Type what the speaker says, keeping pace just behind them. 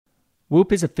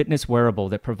Whoop is a fitness wearable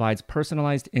that provides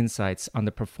personalized insights on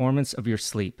the performance of your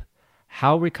sleep,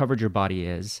 how recovered your body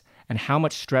is, and how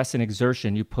much stress and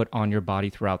exertion you put on your body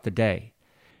throughout the day.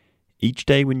 Each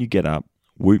day when you get up,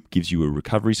 Whoop gives you a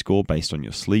recovery score based on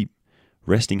your sleep,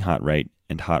 resting heart rate,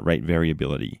 and heart rate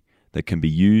variability that can be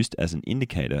used as an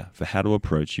indicator for how to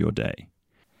approach your day.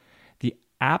 The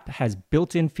app has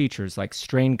built-in features like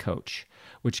Strain Coach,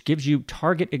 which gives you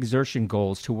target exertion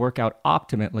goals to work out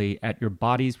optimally at your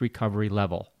body's recovery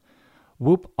level.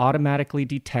 Whoop automatically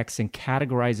detects and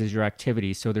categorizes your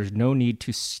activity, so there's no need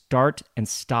to start and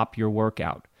stop your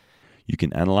workout. You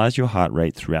can analyze your heart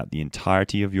rate throughout the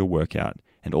entirety of your workout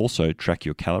and also track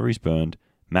your calories burned,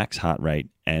 max heart rate,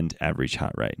 and average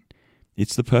heart rate.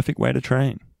 It's the perfect way to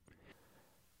train.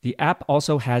 The app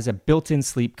also has a built-in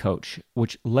sleep coach,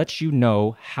 which lets you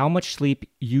know how much sleep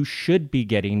you should be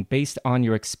getting based on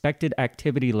your expected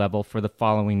activity level for the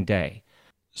following day.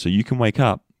 So you can wake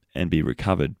up and be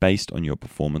recovered based on your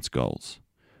performance goals.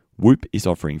 Whoop is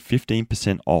offering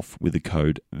 15% off with the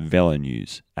code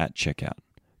VELONEWS at checkout.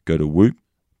 Go to Whoop,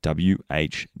 WHOOP.com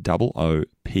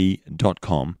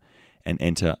and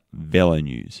enter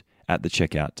VELONEWS at the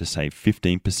checkout to save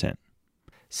 15%.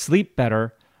 Sleep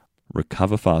better,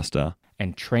 recover faster,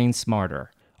 and train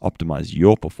smarter. Optimize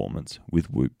your performance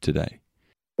with Whoop today.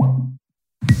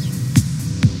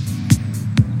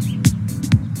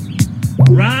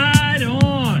 Right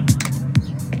on!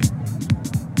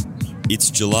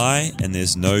 It's July and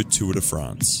there's no Tour de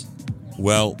France.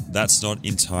 Well, that's not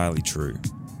entirely true.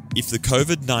 If the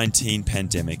COVID-19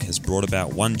 pandemic has brought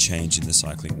about one change in the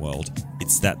cycling world,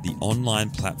 it's that the online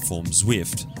platform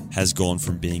Zwift has gone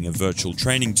from being a virtual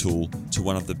training tool to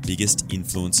one of the biggest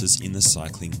influences in the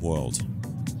cycling world.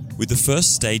 With the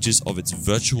first stages of its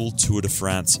virtual Tour de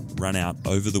France run out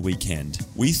over the weekend,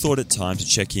 we thought it time to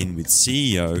check in with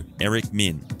CEO Eric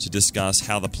Min to discuss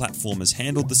how the platform has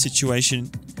handled the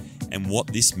situation and what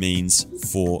this means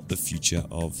for the future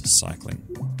of cycling.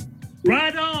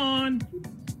 Right on!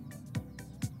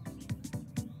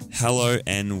 Hello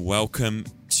and welcome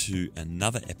to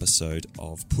another episode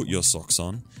of Put Your Socks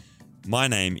On. My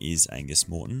name is Angus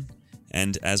Morton,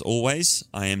 and as always,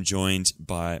 I am joined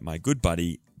by my good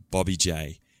buddy, Bobby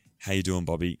J. How you doing,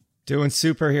 Bobby? Doing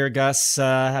super here, Gus.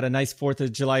 Had a nice 4th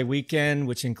of July weekend,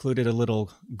 which included a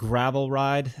little gravel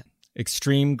ride,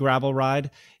 extreme gravel ride.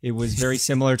 It was very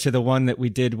similar to the one that we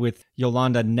did with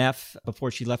Yolanda Neff before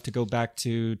she left to go back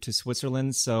to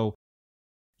Switzerland. So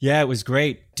yeah, it was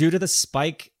great. Due to the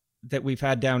spike that we've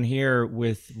had down here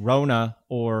with Rona,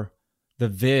 or the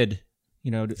vid,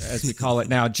 as we call it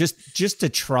now, just to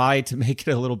try to make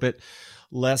it a little bit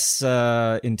less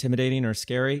intimidating or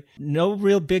scary. No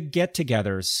real big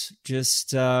get-togethers,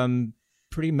 just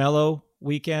pretty mellow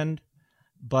weekend.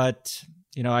 But,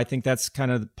 I think that's kind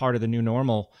of part of the new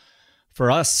normal for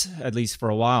us, at least for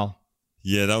a while.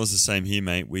 Yeah, that was the same here,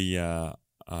 mate.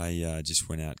 I just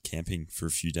went out camping for a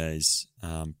few days,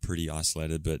 pretty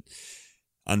isolated, but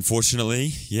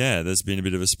unfortunately, yeah, there's been a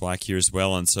bit of a spike here as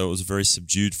well, and so it was a very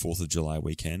subdued 4th of July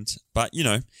weekend. But,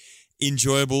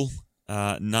 enjoyable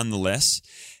nonetheless.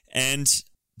 And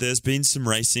there's been some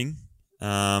racing,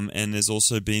 and there's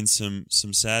also been some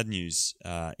sad news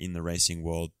in the racing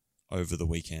world over the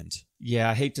weekend.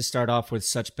 Yeah, I hate to start off with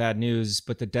such bad news,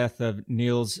 but the death of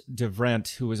Niels de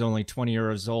Vrendt, who was only 20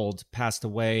 years old, passed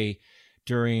away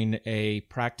during a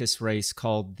practice race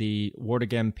called the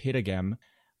Waregem Piregem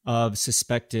of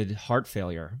suspected heart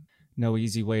failure. No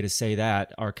easy way to say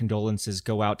that. Our condolences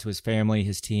go out to his family,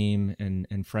 his team,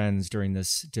 and friends during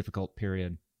this difficult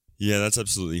period. Yeah, that's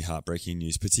absolutely heartbreaking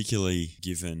news, particularly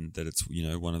given that it's,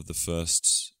 one of the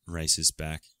first races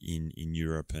back in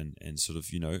Europe and sort of,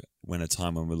 when a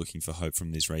time when we're looking for hope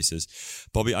from these races.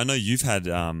 Bobby, I know you've had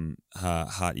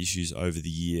heart issues over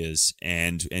the years,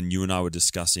 and you and I were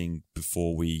discussing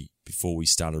before we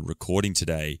started recording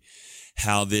today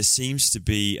how there seems to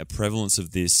be a prevalence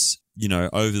of this,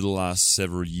 over the last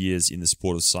several years in the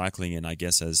sport of cycling. And I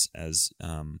guess as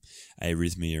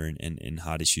arrhythmia and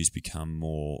heart issues become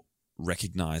more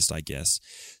recognized, I guess.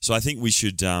 So I think we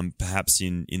should perhaps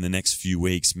in the next few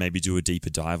weeks maybe do a deeper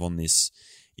dive on this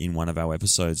in one of our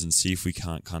episodes and see if we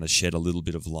can't kind of shed a little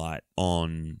bit of light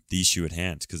on the issue at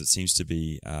hand, because it seems to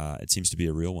be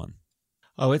a real one.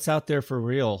 Oh, it's out there for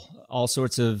real. All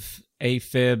sorts of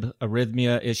AFib,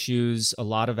 arrhythmia issues. A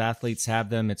lot of athletes have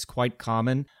them. It's quite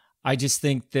common. I just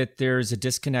think that there's a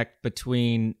disconnect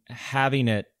between having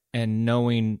it and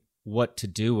knowing what to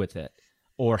do with it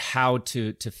or how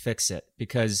to fix it,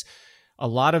 because a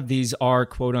lot of these are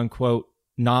quote unquote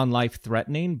non-life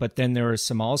threatening, but then there are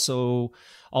some also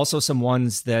some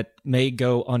ones that may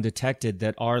go undetected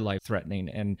that are life threatening.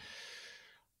 And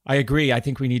I agree. I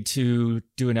think we need to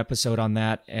do an episode on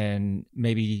that and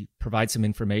maybe provide some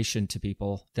information to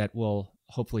people that will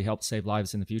hopefully help save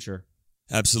lives in the future.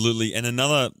 Absolutely. And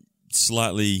another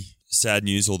slightly sad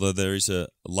news, although there is a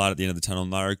light at the end of the tunnel,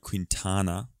 Nairo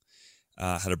Quintana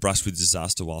had a brush with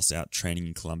disaster whilst out training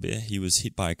in Colombia. He was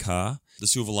hit by a car. The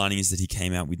silver lining is that he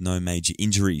came out with no major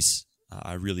injuries.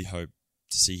 I really hope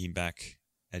to see him back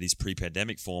at his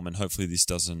pre-pandemic form, and hopefully this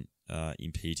doesn't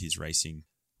impede his racing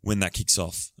when that kicks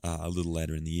off a little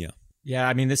later in the year. Yeah,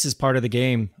 I mean, this is part of the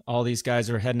game. All these guys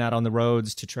are heading out on the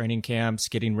roads to training camps,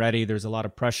 getting ready. There's a lot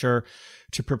of pressure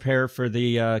to prepare for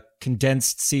the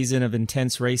condensed season of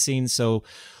intense racing. So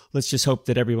let's just hope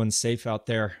that everyone's safe out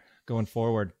there going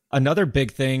forward. Another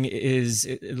big thing is,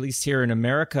 at least here in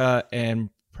America and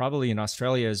probably in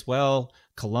Australia as well,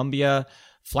 Colombia,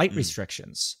 flight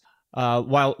restrictions.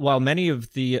 While many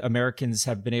of the Americans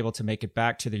have been able to make it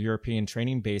back to the European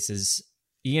training bases,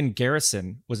 Ian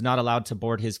Garrison was not allowed to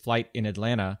board his flight in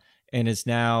Atlanta and is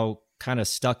now kind of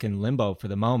stuck in limbo for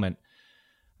the moment.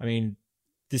 I mean,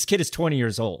 this kid is 20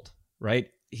 years old, right?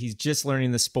 He's just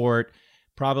learning the sport,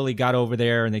 probably got over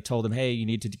there and they told him, hey, you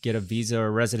need to get a visa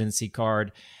or residency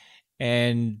card.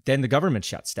 And then the government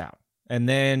shuts down. And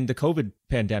then the COVID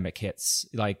pandemic hits.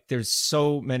 Like, there's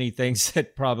so many things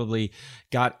that probably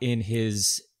got in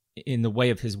the way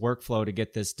of his workflow to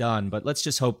get this done. But let's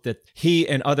just hope that he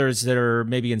and others that are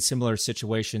maybe in similar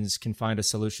situations can find a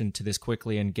solution to this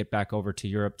quickly and get back over to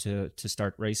Europe to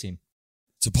start racing.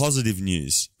 It's a positive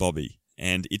news, Bobby,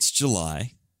 and it's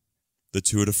July, the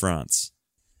Tour de France.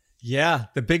 Yeah,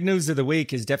 the big news of the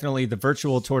week is definitely the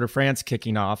virtual Tour de France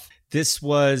kicking off. This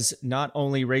was not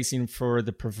only racing for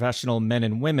the professional men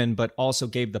and women, but also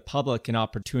gave the public an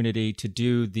opportunity to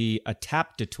do the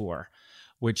Étape du Tour,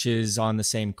 which is on the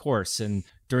same course. And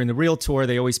during the real tour,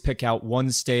 they always pick out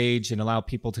one stage and allow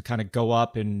people to kind of go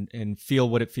up and feel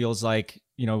what it feels like,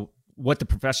 you know, what the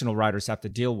professional riders have to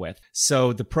deal with.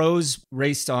 So the pros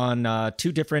raced on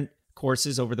 2 different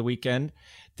courses over the weekend.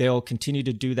 They'll continue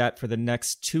to do that for the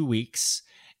next 2 weeks.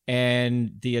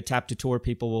 And the Étape du Tour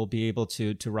people will be able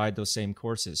to ride those same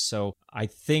courses. So I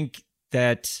think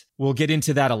that we'll get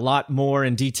into that a lot more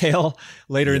in detail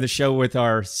later in the show with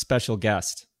our special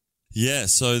guest. Yeah,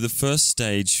 so the first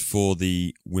stage for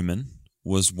the women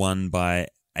was won by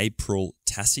April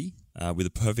Tassi with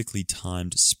a perfectly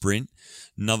timed sprint.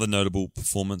 Another notable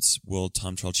performance, world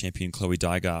time trial champion Chloe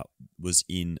Dygert was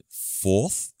in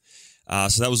 4th.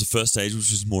 So that was the first stage,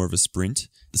 which was more of a sprint.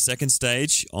 The second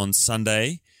stage on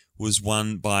Sunday was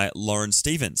won by Lauren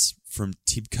Stevens from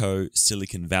Tibco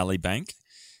Silicon Valley Bank.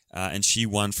 And she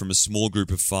won from a small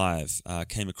group of 5,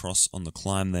 came across on the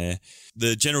climb there.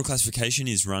 The general classification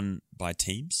is run by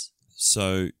teams.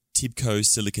 So Tibco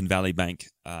Silicon Valley Bank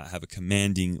have a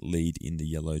commanding lead in the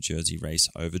yellow jersey race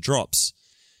over Drops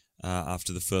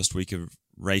after the first week of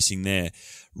racing there.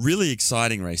 Really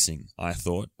exciting racing, I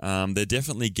thought. They're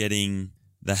definitely getting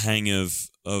the hang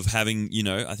of having, you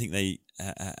know, I think they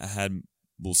had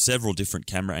several different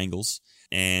camera angles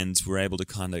and were able to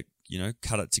kind of, you know,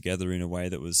 cut it together in a way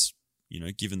that was, you know,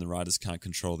 given the riders can't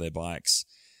control their bikes.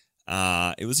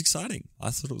 It was exciting. I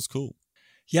thought it was cool.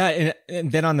 Yeah,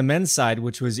 and then on the men's side,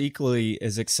 which was equally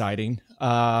as exciting,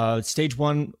 stage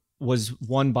 1 was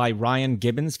won by Ryan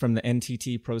Gibbons from the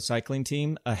NTT Pro Cycling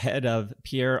Team, ahead of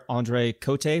Pierre-Andre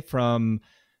Cote from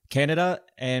Canada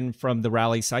and from the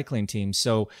Rally Cycling Team.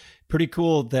 So pretty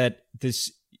cool that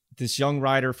this young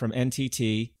rider from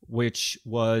NTT, which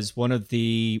was one of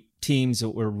the teams that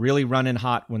were really running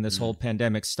hot when this whole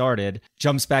pandemic started,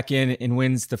 jumps back in and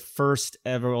wins the first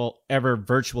ever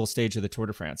virtual stage of the Tour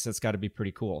de France. That's got to be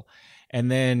pretty cool.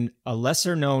 And then a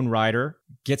lesser known rider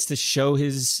gets to show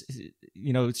his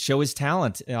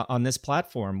talent on this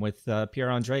platform with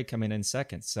Pierre-Andre coming in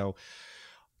second. So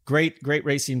great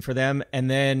racing for them. And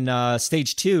then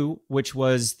stage 2, which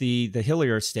was the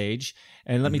Hillier stage.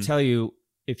 And let me tell you,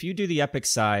 if you do the epic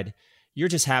side, you're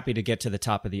just happy to get to the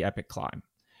top of the epic climb.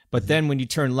 But then when you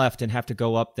turn left and have to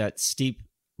go up that steep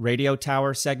radio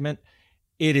tower segment,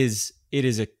 it is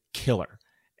a killer.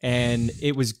 And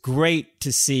it was great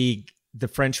to see the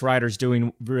French riders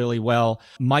doing really well.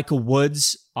 Michael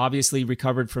Woods obviously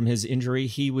recovered from his injury.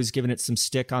 He was giving it some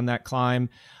stick on that climb.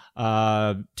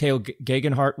 Theo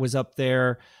Gegenhardt was up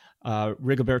there.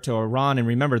 Rigoberto Urán, and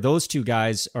remember, those 2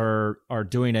 guys are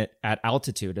doing it at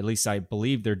altitude. At least I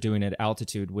believe they're doing it at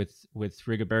altitude with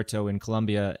Rigoberto in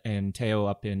Colombia and Theo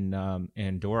up in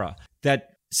Andorra.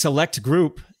 That select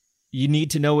group, you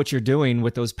need to know what you're doing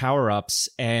with those power-ups,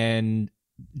 and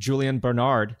Julien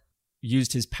Bernard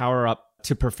used his power-up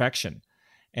to perfection.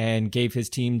 and gave his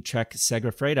team Trek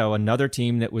Segafredo, another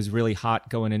team that was really hot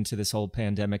going into this whole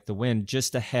pandemic, the win,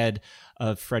 just ahead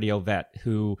of Freddie Ovett,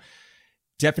 who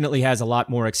definitely has a lot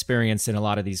more experience than a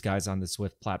lot of these guys on the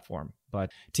Zwift platform.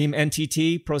 But Team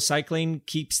NTT Pro Cycling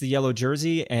keeps the yellow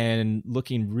jersey and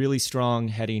looking really strong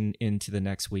heading into the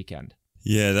next weekend.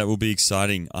 Yeah, that will be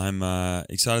exciting. I'm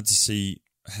excited to see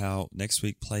how next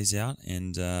week plays out,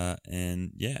 and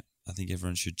yeah, I think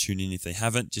everyone should tune in if they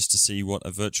haven't, just to see what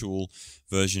a virtual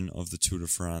version of the Tour de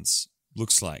France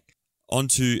looks like. On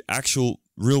to actual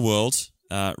real world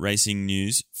racing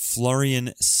news.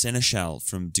 Florian Seneschal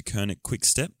from De Koning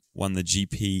Quickstep won the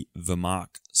GP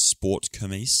Vermaak Sport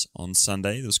Kermesse on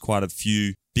Sunday. There was quite a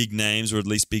few big names, or at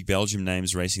least big Belgium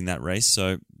names, racing that race,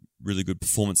 so really good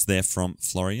performance there from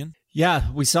Florian.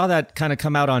 Yeah, we saw that kind of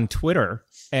come out on Twitter,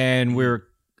 and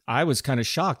I was kind of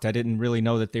shocked. I didn't really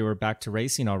know that they were back to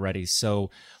racing already. So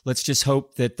let's just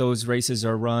hope that those races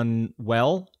are run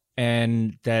well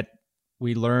and that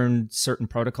we learn certain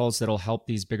protocols that'll help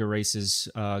these bigger races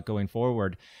going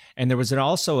forward. And there was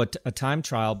also a time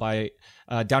trial by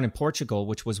down in Portugal,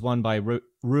 which was won by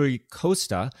Rui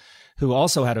Costa, who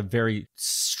also had a very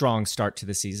strong start to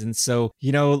the season. So,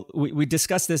 we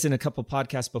discussed this in a couple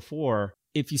podcasts before.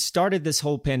 If you started this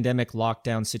whole pandemic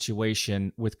lockdown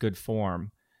situation with good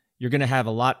form, you're going to have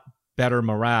a lot better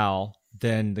morale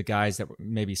than the guys that were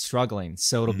maybe struggling.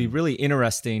 So it'll be really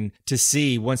interesting to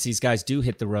see, once these guys do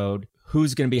hit the road,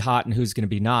 who's going to be hot and who's going to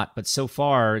be not. But so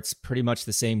far, it's pretty much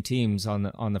the same teams on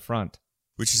the front.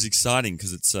 Which is exciting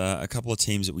because it's a couple of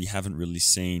teams that we haven't really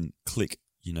seen click,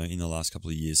 in the last couple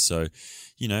of years. So,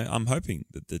 I'm hoping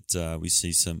that we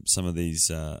see some of these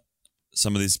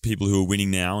people who are winning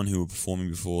now and who were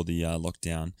performing before the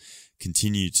lockdown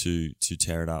continue to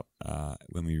tear it up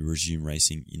when we resume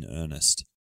racing in earnest.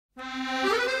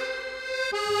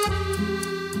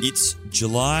 It's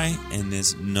July and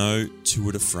there's no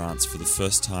Tour de France for the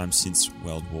first time since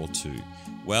World War II.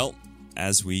 Well,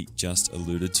 as we just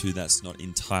alluded to, that's not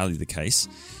entirely the case.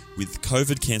 With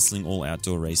COVID cancelling all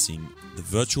outdoor racing, the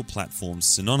virtual platform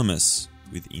synonymous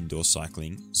with indoor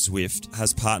cycling, Zwift,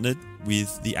 has partnered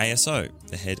with the ASO,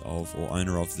 the head of or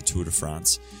owner of the Tour de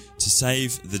France, to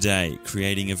save the day,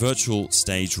 creating a virtual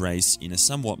stage race in a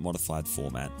somewhat modified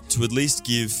format to at least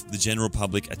give the general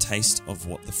public a taste of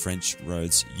what the French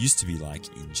roads used to be like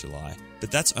in July. But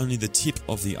that's only the tip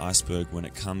of the iceberg when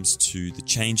it comes to the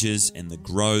changes and the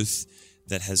growth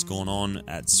that has gone on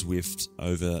at Zwift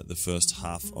over the first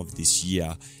half of this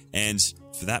year, and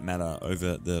for that matter,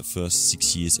 over the first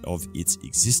 6 years of its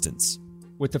existence.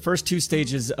 With the first two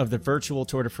stages of the virtual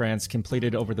Tour de France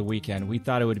completed over the weekend, we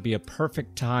thought it would be a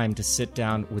perfect time to sit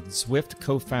down with Zwift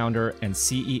co-founder and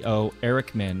CEO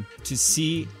Eric Min to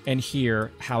see and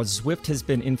hear how Zwift has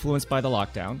been influenced by the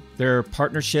lockdown, their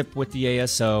partnership with the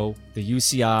ASO, the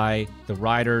UCI, the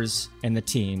riders, and the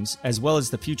teams, as well as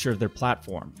the future of their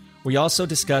platform. We also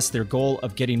discussed their goal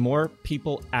of getting more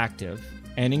people active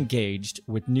and engaged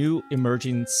with new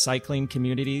emerging cycling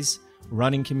communities,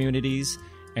 running communities,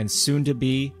 and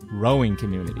soon-to-be rowing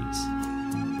communities.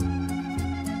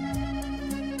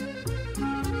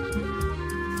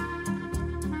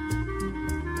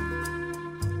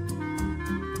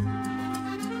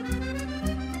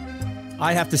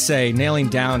 I have to say, nailing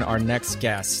down our next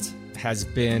guest has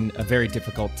been a very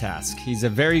difficult task. He's a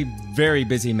very, very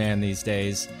busy man these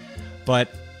days. But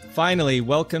finally,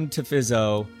 welcome to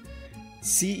PYSO,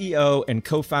 CEO and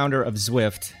co-founder of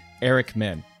Zwift, Eric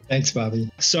Min. Thanks, Bobby.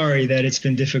 Sorry that it's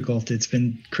been difficult. It's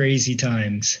been crazy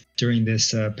times during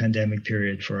this pandemic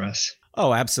period for us.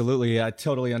 Oh, absolutely. I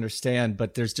totally understand.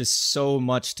 But there's just so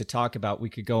much to talk about. We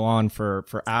could go on for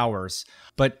hours.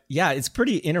 But yeah, it's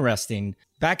pretty interesting.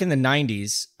 Back in the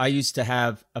 90s, I used to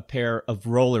have a pair of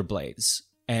rollerblades,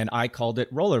 and I called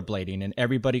it rollerblading, and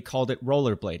everybody called it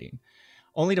rollerblading.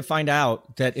 Only to find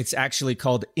out that it's actually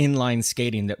called inline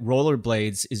skating, that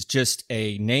rollerblades is just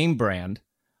a name brand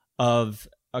of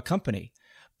a company.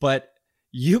 But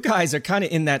you guys are kind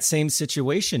of in that same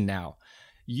situation now.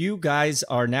 You guys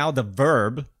are now the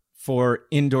verb for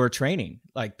indoor training.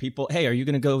 Like people, hey, are you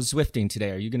going to go Zwifting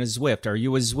today? Are you going to Zwift? Are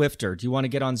you a Zwifter? Do you want to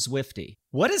get on Zwifty?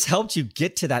 What has helped you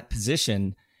get to that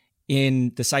position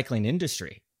in the cycling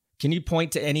industry? Can you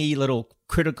point to any little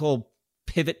critical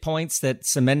pivot points that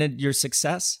cemented your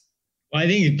success? Well, I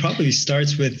think it probably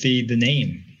starts with the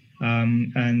name.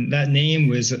 And that name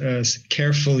was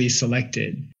carefully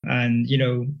selected. And,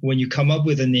 when you come up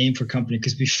with a name for a company,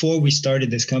 because before we started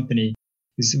this company,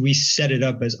 we set it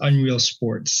up as Unreal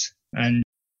Sports. And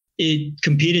it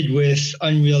competed with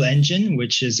Unreal Engine,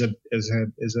 which is a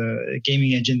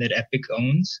gaming engine that Epic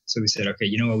owns. So we said, okay,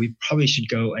 you know what, we probably should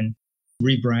go and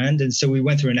rebrand. And so we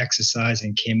went through an exercise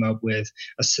and came up with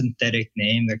a synthetic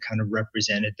name that kind of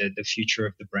represented the future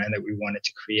of the brand that we wanted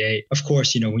to create. Of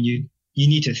course, when you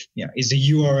need to, is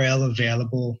the URL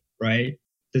available, right?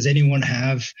 Does anyone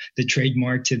have the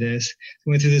trademark to this?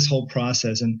 We went through this whole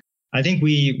process, and I think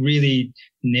we really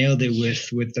nailed it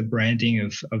with the branding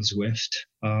of Zwift.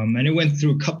 And it went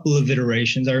through a couple of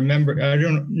iterations. I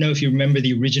don't know if you remember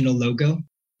the original logo.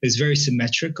 It was very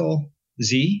symmetrical,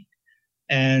 Z.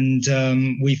 And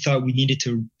we thought we needed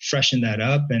to freshen that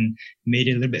up and made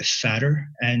it a little bit fatter.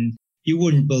 And you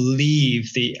wouldn't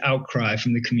believe the outcry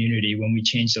from the community when we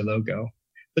changed the logo.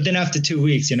 But then after 2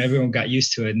 weeks, everyone got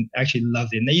used to it and actually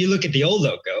loved it. And then you look at the old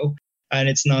logo, and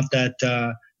it's not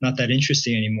that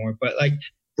interesting anymore. But like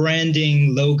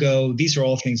branding, logo, these are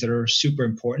all things that are super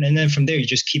important. And then from there, you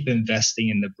just keep investing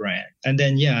in the brand. And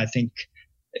then, I think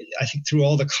through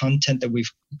all the content that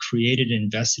we've created and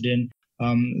invested in,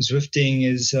 Zwifting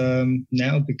is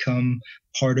now become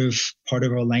part of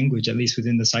our language, at least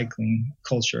within the cycling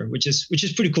culture, which is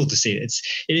pretty cool to see. It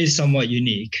is somewhat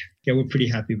unique. Yeah, we're pretty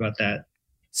happy about that.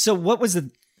 So what was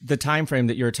the time frame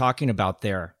that you're talking about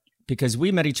there? Because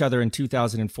we met each other in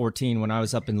 2014 when I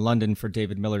was up in London for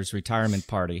David Miller's retirement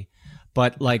party.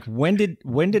 But like, when did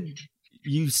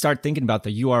you start thinking about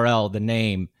the URL, the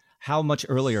name? How much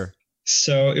earlier?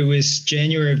 So it was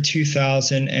January of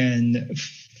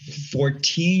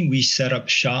 2014. We set up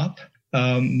shop.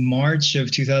 March of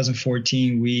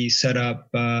 2014, we set up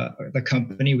the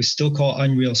company. It was still called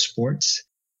Unreal Sports.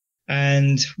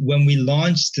 And when we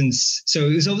launched, so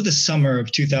it was over the summer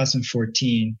of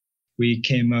 2014, we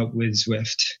came up with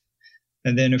Zwift.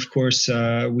 And then, of course,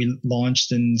 we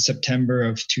launched in September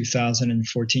of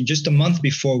 2014, just a month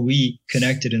before we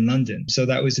connected in London. So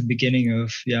that was the beginning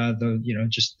of,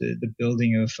 the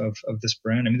building of this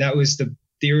brand. I mean, that was the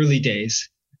early days.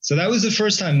 So that was the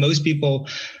first time most people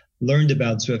learned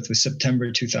about Zwift, was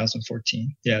September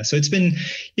 2014. Yeah, so it's been,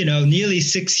 nearly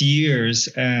 6 years,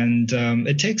 and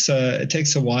it takes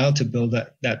a while to build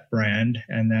that brand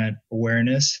and that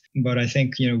awareness. But I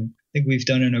think we've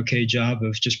done an okay job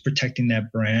of just protecting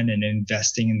that brand and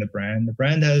investing in the brand. The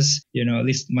brand has, at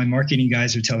least my marketing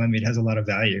guys are telling me it has a lot of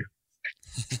value.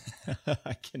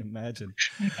 I can imagine.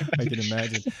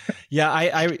 Yeah,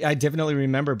 I definitely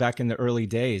remember back in the early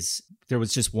days, there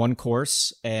was just one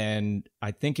course, and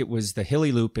I think it was the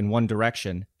hilly loop in one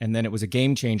direction. And then it was a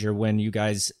game changer when you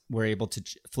guys were able to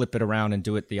flip it around and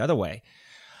do it the other way.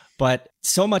 But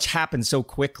so much happened so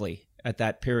quickly at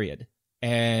that period.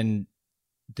 And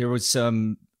there was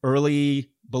some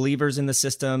early believers in the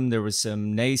system. There was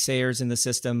some naysayers in the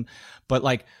system. But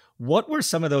like, what were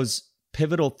some of those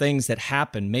pivotal things that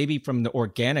happened, maybe from the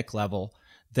organic level,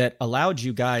 that allowed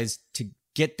you guys to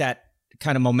get that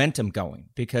kind of momentum going?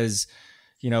 Because,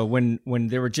 when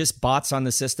there were just bots on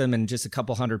the system and just a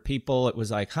couple hundred people, it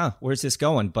was like, where's this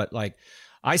going? But like,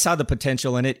 I saw the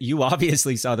potential in it. You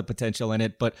obviously saw the potential in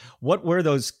it. But what were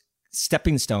those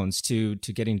stepping stones to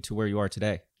getting to where you are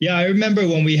today? Yeah, I remember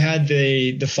when we had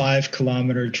the 5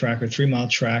 kilometer track or 3 mile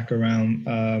track around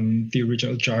the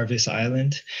original Jarvis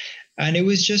Island. And it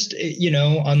was just,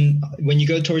 when you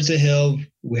go towards the hill,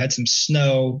 we had some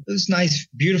snow. It was nice,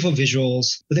 beautiful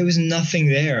visuals, but there was nothing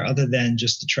there other than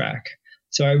just the track.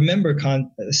 So I remember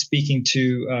speaking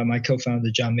to my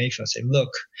co-founder, John Mayfield, say, look,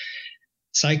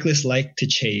 cyclists like to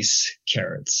chase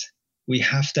carrots. We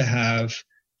have to have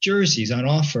jerseys on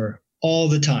offer all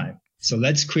the time. So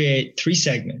let's create 3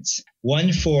 segments,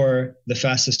 one for the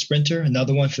fastest sprinter,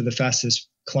 another one for the fastest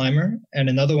climber, and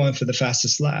another one for the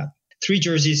fastest lap. 3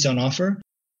 jerseys on offer,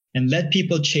 and let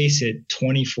people chase it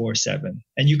 24/7.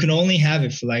 And you can only have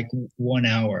it for like 1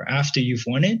 hour. After you've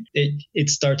won it, it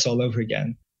starts all over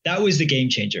again. That was the game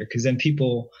changer, because then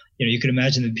people, you can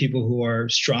imagine the people who are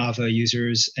Strava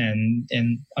users and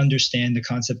understand the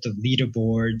concept of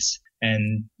leaderboards,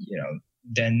 and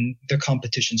then the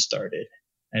competition started,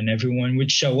 and everyone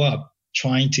would show up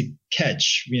trying to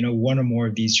catch, one or more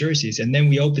of these jerseys. And then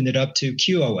we opened it up to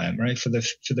QOM, right, for the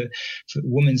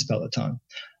women's peloton.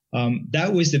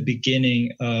 That was the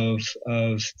beginning of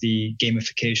the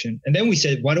gamification. And then we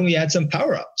said, why don't we add some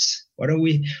power-ups? What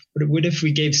if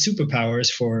we gave superpowers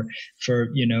for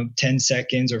 10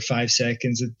 seconds or 5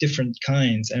 seconds of different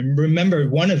kinds? And remember,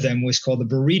 one of them was called the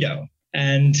burrito.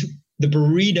 And the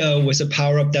burrito was a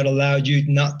power-up that allowed you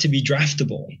not to be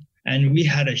draftable. And we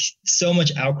had so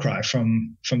much outcry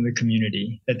from the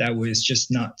community that was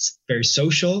just not very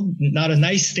social, not a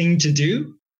nice thing to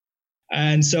do.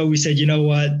 And so we said, you know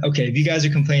what? Okay, if you guys are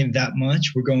complaining that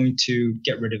much, we're going to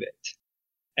get rid of it.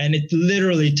 And it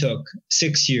literally took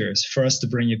 6 years for us to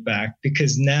bring it back,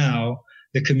 because now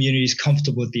the community is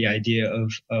comfortable with the idea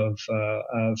of a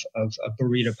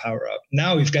burrito power up.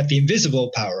 Now we've got the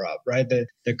invisible power up, right? The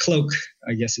cloak,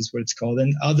 I guess is what it's called,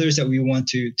 and others that we want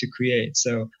to create.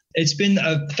 So it's been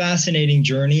a fascinating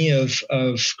journey of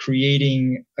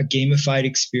creating a gamified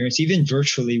experience, even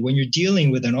virtually, when you're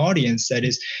dealing with an audience that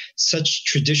is such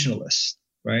traditionalists.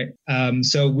 Right.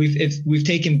 So we've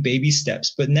taken baby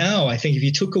steps, but now I think if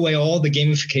you took away all the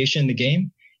gamification in the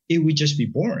game, it would just be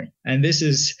boring. And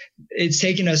it's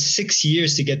taken us 6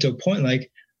 years to get to a point like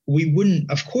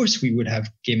of course we would have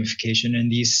gamification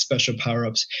and these special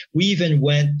power-ups. We even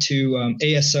went to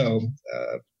ASO,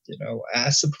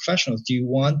 asked the professionals, do you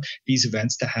want these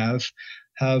events to have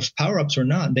power-ups or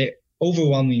not? They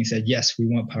overwhelmingly said, yes, we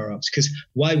want power-ups, because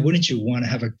why wouldn't you want to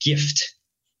have a gift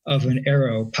of an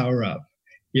arrow power-up?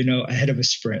 Ahead of a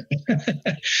sprint.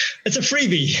 It's a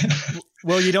freebie.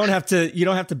 Well, you don't have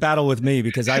to battle with me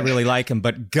because I really like him,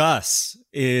 but Gus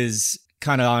is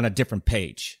kind of on a different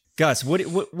page. Gus, what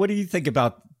do you think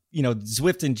about,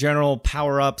 Zwift in general,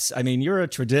 power-ups? I mean, you're a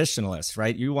traditionalist,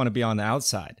 right? You want to be on the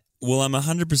outside. Well, I'm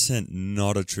 100%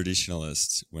 not a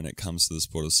traditionalist when it comes to the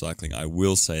sport of cycling. I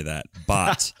will say that.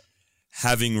 But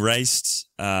having raced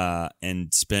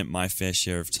and spent my fair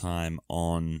share of time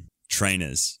on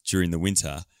trainers during the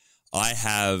winter, I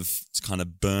have kind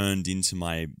of burned into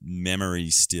my memory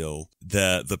still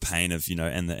the pain of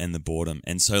and the boredom.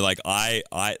 And so like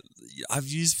I've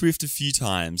used Zwift a few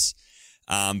times,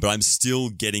 but I'm still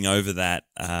getting over that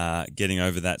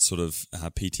sort of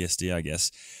PTSD, I guess.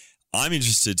 I'm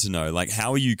interested to know, like,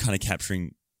 how are you kind of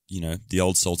capturing the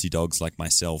old salty dogs like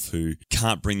myself who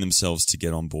can't bring themselves to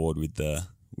get on board with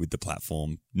the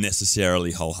platform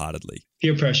necessarily wholeheartedly?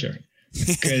 Peer pressure.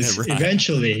 Because right.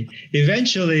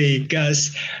 eventually,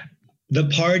 Gus, the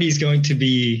party's going to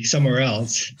be somewhere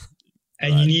else,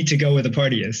 and you need to go where the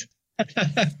party is.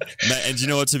 And you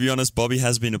know what? To be honest, Bobby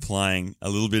has been applying a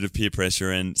little bit of peer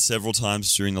pressure, and several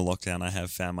times during the lockdown, I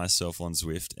have found myself on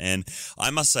Zwift. And I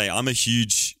must say, I'm a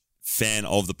huge fan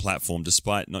of the platform,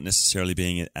 despite not necessarily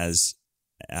being as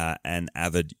an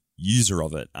avid user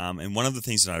of it. And one of the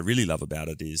things that I really love about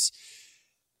it is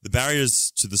the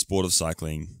barriers to the sport of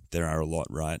cycling. There are a lot,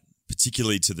 right?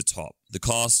 Particularly to the top. The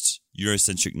cost,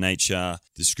 Eurocentric nature,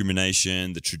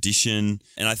 discrimination, the tradition.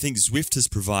 And I think Zwift has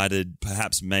provided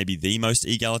perhaps maybe the most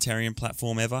egalitarian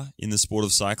platform ever in the sport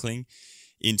of cycling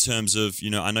in terms of,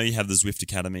 I know you have the Zwift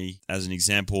Academy as an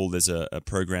example. There's a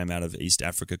program out of East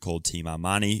Africa called Team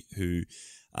Armani who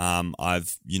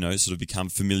I've, sort of become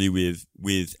familiar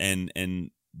with and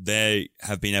they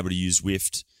have been able to use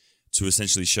Zwift to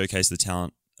essentially showcase the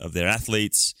talent of their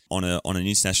athletes on an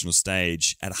international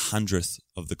stage at 100th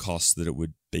of the cost that it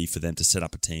would be for them to set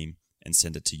up a team and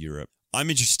send it to Europe. I'm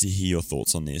interested to hear your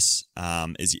thoughts on this,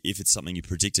 as if it's something you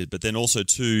predicted, but then also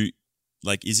too,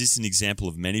 like, is this an example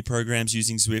of many programs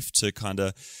using Zwift to kind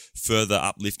of further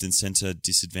uplift and center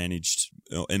disadvantaged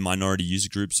and minority user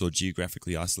groups or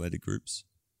geographically isolated groups?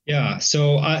 Yeah,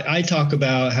 so I talk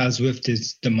about how Zwift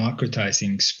is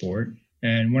democratizing sport.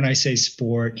 And when I say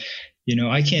sport,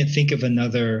 I can't think of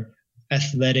another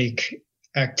athletic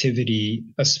activity,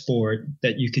 a sport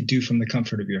that you could do from the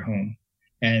comfort of your home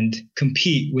and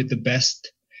compete with the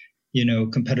best,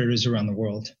 competitors around the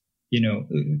world.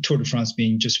 Tour de France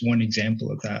being just one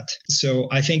example of that. So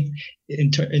I think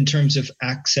in terms of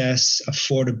access,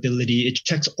 affordability, it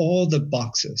checks all the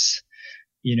boxes.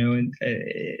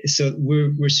 So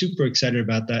we're super excited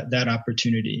about that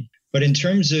opportunity. But in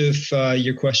terms of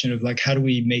your question of like, how do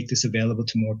we make this available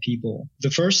to more people?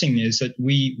 The first thing is that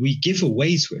we give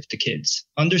away Zwift to kids.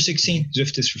 Under 16,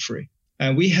 Zwift is for free.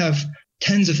 And we have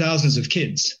tens of thousands of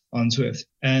kids on Zwift.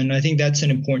 And I think that's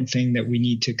an important thing that we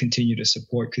need to continue to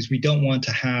support because we don't want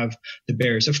to have the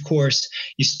barriers. Of course,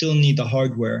 you still need the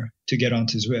hardware to get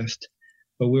onto Zwift,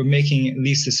 but we're making at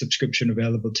least the subscription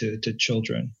available to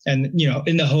children. And,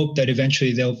 in the hope that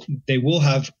eventually they will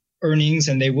have earnings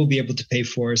and they will be able to pay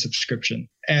for a subscription.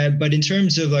 But in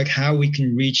terms of like how we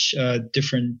can reach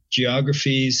different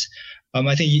geographies,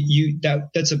 I think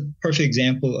that's a perfect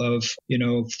example of,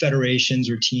 federations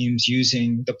or teams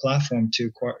using the platform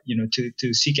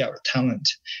to seek out talent.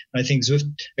 And I think Zwift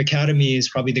Academy is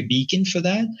probably the beacon for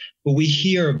that, but we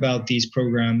hear about these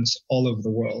programs all over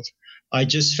the world. I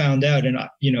just found out, and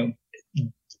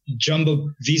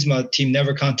Jumbo Visma team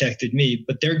never contacted me,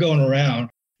 but they're going around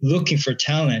looking for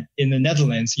talent in the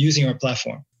Netherlands using our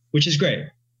platform, which is great.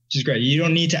 You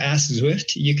don't need to ask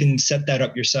Zwift. You can set that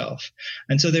up yourself.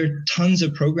 And so there are tons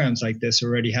of programs like this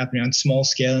already happening on small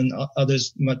scale and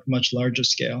others much larger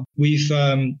scale. We've,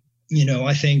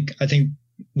 I think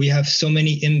we have so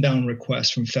many inbound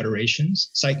requests from federations,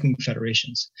 cycling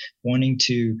federations, wanting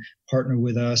to partner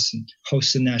with us and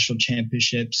host the national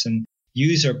championships and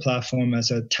use our platform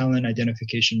as a talent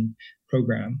identification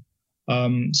program.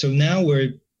 So now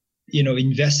we're,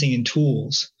 investing in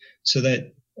tools so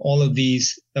that all of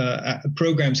these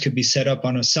programs could be set up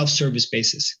on a self-service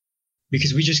basis,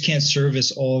 because we just can't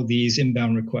service all these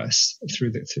inbound requests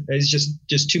it's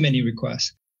just too many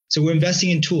requests. So we're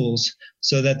investing in tools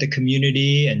so that the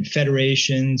community and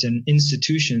federations and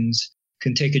institutions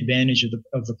can take advantage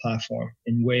of the platform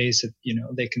in ways that,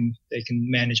 they can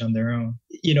manage on their own.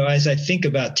 As I think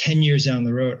about 10 years down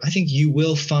the road, I think you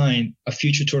will find a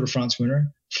future Tour de France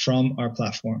winner from our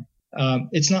platform.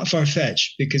 It's not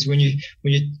far-fetched, because when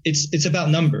it's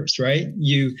about numbers, right?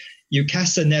 You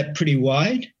cast the net pretty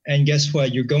wide, and guess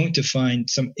what? You're going to find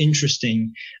some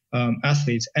interesting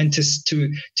athletes. And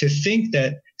to think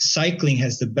that cycling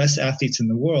has the best athletes in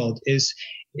the world is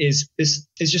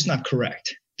just not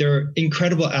correct. There are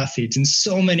incredible athletes in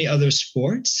so many other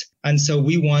sports. And so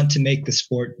we want to make the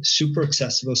sport super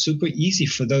accessible, super easy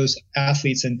for those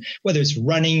athletes. And whether it's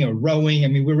running or rowing,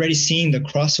 we're already seeing the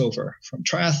crossover from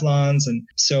triathlons. And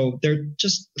so they're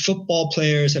just football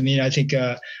players. I think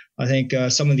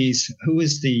some of these, who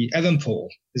is the Evenepoel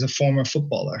is a former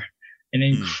footballer, an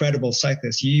incredible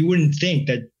cyclist. You wouldn't think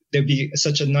that there'd be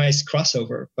such a nice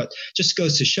crossover, but just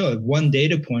goes to show one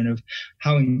data point of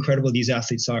how incredible these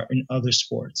athletes are in other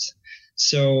sports.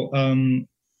 So,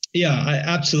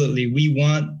 absolutely. We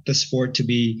want the sport to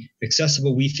be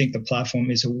accessible. We think the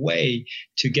platform is a way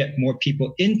to get more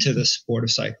people into the sport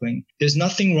of cycling. There's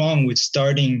nothing wrong with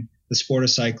starting the sport of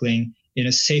cycling in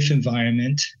a safe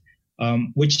environment,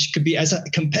 which could be as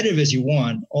competitive as you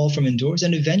want, all from indoors.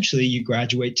 And eventually you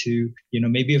graduate to,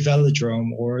 maybe a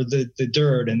velodrome or the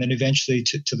dirt, and then eventually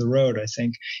to the road. I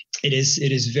think it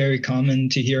is very common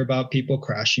to hear about people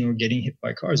crashing or getting hit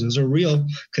by cars. Those are real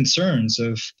concerns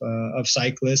of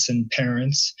cyclists and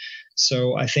parents.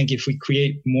 So I think if we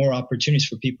create more opportunities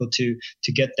for people to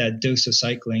get that dose of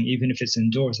cycling, even if it's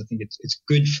indoors, I think it's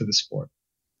good for the sport.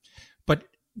 But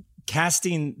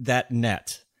casting that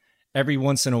net every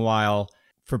once in a while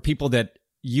for people that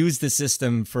use the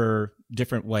system for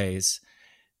different ways,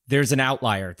 there's an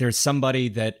outlier. There's somebody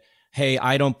that, hey,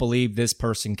 I don't believe this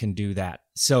person can do that.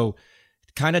 So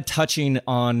kind of touching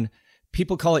on,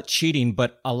 people call it cheating,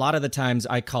 but a lot of the times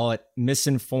I call it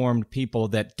misinformed people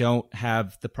that don't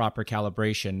have the proper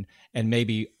calibration and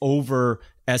maybe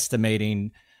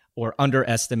overestimating or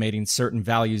underestimating certain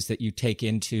values that you take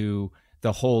into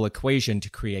the whole equation to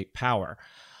create power.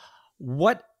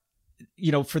 What,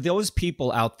 for those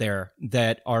people out there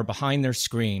that are behind their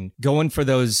screen, going for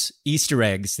those Easter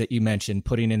eggs that you mentioned,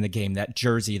 putting in the game, that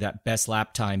jersey, that best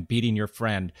lap time, beating your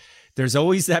friend, there's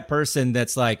always that person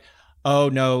that's like, oh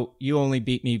no, you only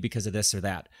beat me because of this or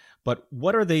that. But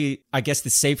what are the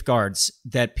safeguards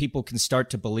that people can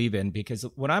start to believe in? Because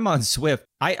when I'm on Zwift,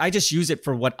 I just use it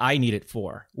for what I need it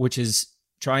for, which is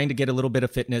trying to get a little bit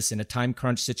of fitness in a time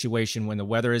crunch situation when the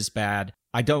weather is bad.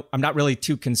 I'm not really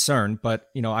too concerned, but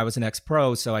I was an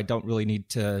ex-pro, so I don't really need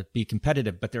to be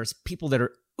competitive. But there's people that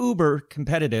are uber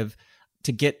competitive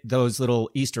to get those little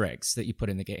Easter eggs that you put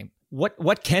in the game.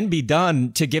 What can be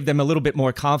done to give them a little bit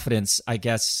more confidence, I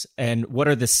guess? And what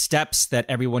are the steps that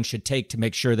everyone should take to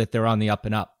make sure that they're on the up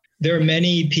and up? There are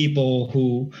many people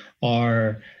who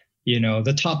are,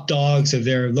 the top dogs of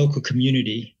their local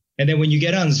community. And then when you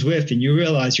get on Zwift and you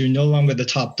realize you're no longer the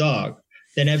top dog,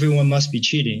 then everyone must be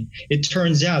cheating. It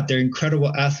turns out they're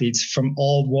incredible athletes from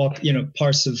all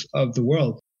parts of the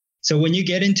world. So when you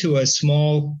get into a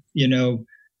small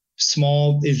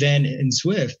event in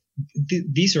Zwift,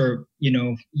 these are,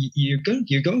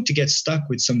 you're going to get stuck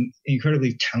with some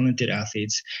incredibly talented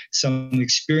athletes, some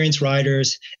experienced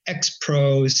riders,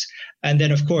 ex-pros. And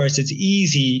then, of course, it's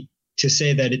easy to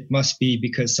say that it must be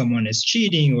because someone is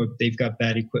cheating or they've got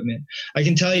bad equipment. I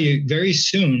can tell you very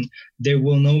soon, there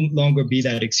will no longer be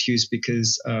that excuse,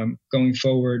 because going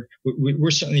forward,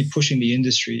 we're certainly pushing the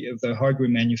industry of the hardware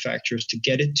manufacturers to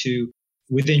get it to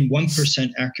within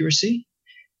 1% accuracy,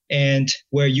 and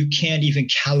where you can't even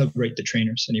calibrate the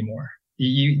trainers anymore.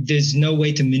 There's no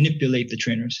way to manipulate the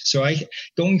trainers. So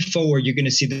going forward, you're going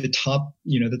to see the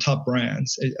top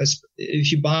brands.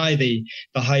 If you buy the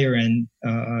higher end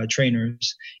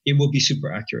trainers, it will be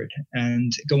super accurate.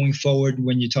 And going forward,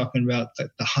 when you're talking about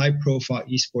the high profile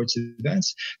esports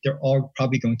events, they're all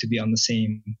probably going to be on the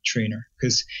same trainer,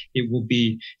 because it will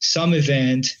be some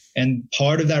event. And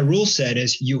part of that rule set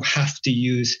is you have to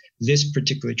use this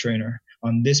particular trainer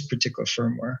on this particular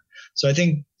firmware. So I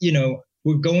think,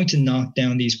 we're going to knock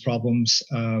down these problems,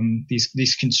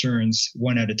 these concerns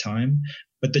one at a time.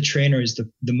 But the trainer is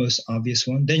the most obvious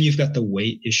one. Then you've got the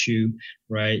weight issue,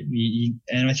 right?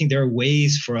 And I think there are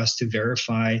ways for us to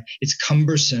verify. It's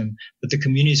cumbersome, but the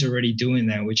community is already doing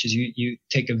that, which is you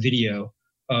take a video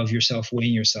of yourself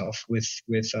weighing yourself with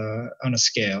on a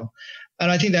scale.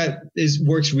 And I think that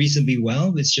works reasonably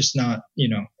well. It's just not,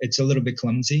 it's a little bit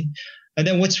clumsy. And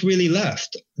then what's really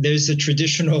left? There's the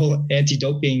traditional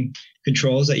anti-doping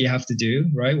controls that you have to do,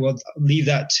 right? Well, leave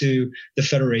that to the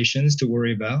federations to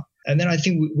worry about. And then I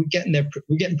think we're getting there.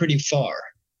 We're getting pretty far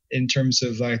in terms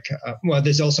of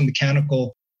there's also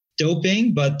mechanical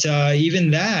doping, but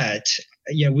even that,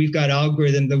 we've got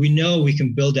algorithms that we know we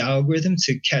can build algorithms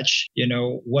to catch,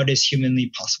 what is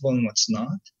humanly possible and what's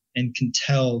not, and can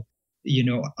tell,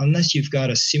 unless you've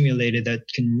got a simulator that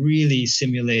can really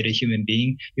simulate a human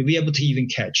being, you'll be able to even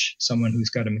catch someone who's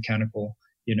got a mechanical,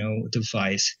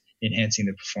 device enhancing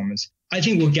the performance. I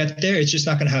think we'll get there. It's just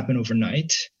not going to happen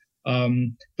overnight.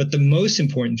 But the most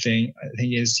important thing, I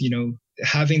think, is,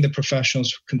 having the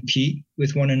professionals compete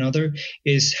with one another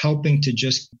is helping to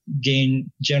just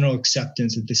gain general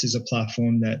acceptance that this is a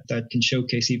platform that can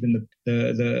showcase even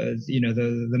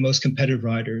the most competitive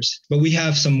riders. But we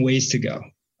have some ways to go.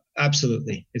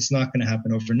 Absolutely. It's not going to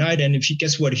happen overnight. And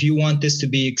guess what? If you want this to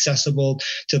be accessible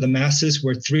to the masses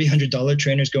where $300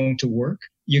 trainers going to work,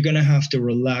 you're going to have to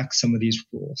relax some of these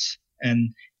rules.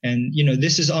 And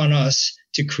this is on us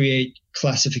to create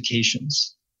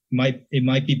classifications. It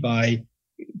might be by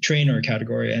trainer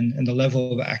category and the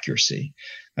level of accuracy.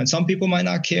 And some people might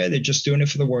not care. They're just doing it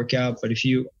for the workout. But if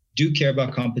you do care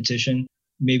about competition,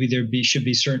 maybe should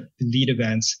be certain elite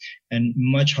events and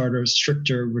much harder,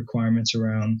 stricter requirements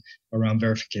around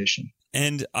verification.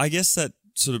 And I guess that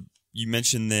sort of, you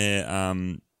mentioned there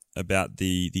about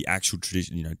the actual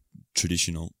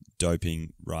traditional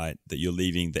doping, right? That you're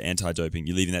leaving the anti-doping,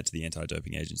 you're leaving that to the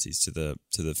anti-doping agencies, to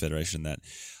the federation. That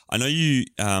I know you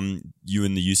and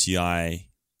the UCI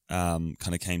kind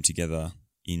of came together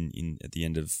in at the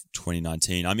end of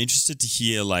 2019. I'm interested to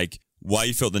hear why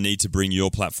you felt the need to bring your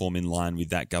platform in line with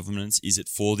that governance. Is it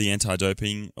for the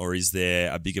anti-doping, or is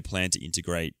there a bigger plan to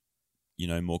integrate,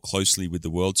 more closely with the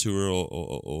World Tour?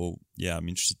 Or I'm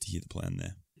interested to hear the plan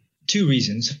there. Two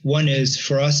reasons. One is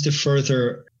for us to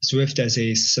further Zwift as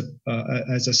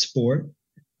a sport.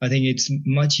 I think it's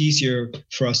much easier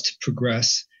for us to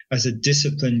progress as a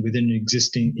discipline within an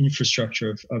existing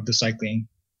infrastructure of the cycling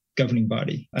governing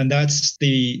body. And that's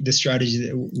the strategy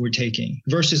that we're taking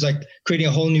versus creating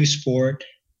a whole new sport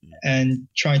and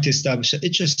trying to establish it.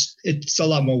 It's a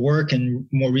lot more work and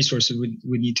more resources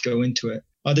would need to go into it.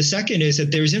 The second is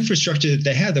that there's infrastructure that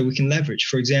they have that we can leverage.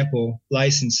 For example,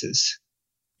 licenses,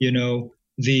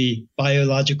 the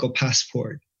biological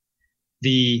passport,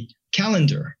 the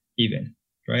calendar even,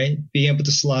 right? Being able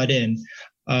to slide in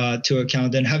to a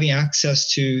calendar and having access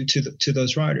to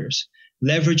those riders.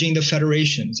 Leveraging the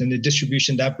federations and the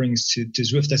distribution that brings to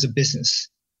Zwift as a business.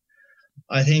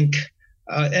 I think,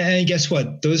 and guess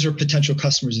what? Those are potential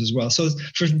customers as well. So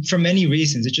for many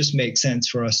reasons, it just makes sense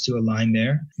for us to align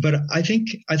there. But I think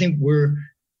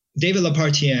David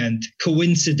Lepartien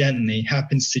coincidentally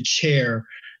happens to chair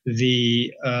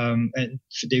and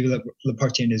David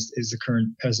Lepartien is the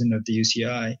current president of the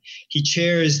UCI. He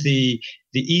chairs the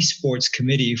esports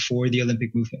committee for the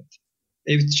Olympic movement.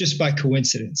 It's just by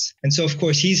coincidence. And so, of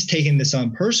course, he's taking this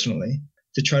on personally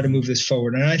to try to move this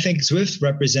forward. And I think Zwift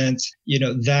represents,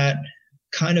 that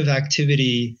kind of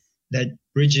activity that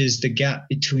bridges the gap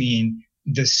between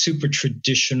the super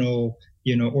traditional,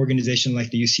 organization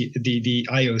like the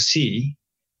IOC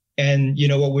and,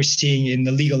 what we're seeing in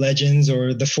the League of Legends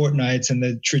or the Fortnites and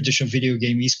the traditional video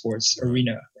game esports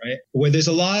arena, right? Where there's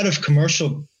a lot of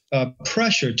commercial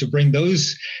pressure to bring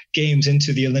those games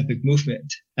into the Olympic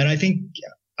movement. And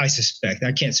I suspect,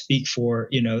 I can't speak for,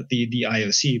 the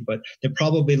IOC, but they're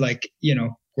probably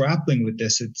grappling with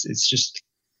this. It's just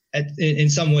in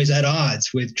some ways at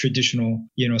odds with traditional,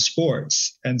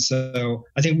 sports. And so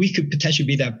I think we could potentially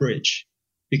be that bridge,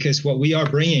 because what we are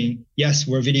bringing, yes,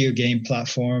 we're a video game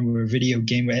platform, we're a video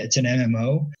game, it's an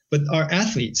MMO, but our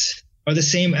athletes are the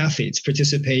same athletes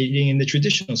participating in the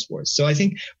traditional sports. So I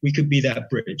think we could be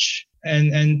that bridge.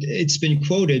 And it's been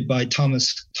quoted by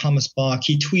Thomas Bach.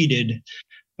 He tweeted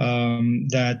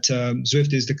that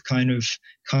Zwift is the kind of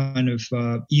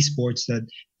esports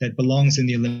that belongs in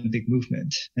the Olympic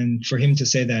movement. And for him to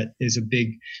say that is a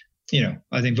big,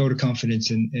 I think, vote of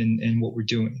confidence in what we're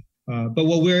doing. But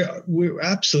what we're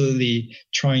absolutely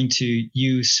trying to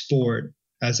use sport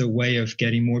as a way of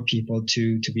getting more people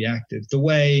to be active. The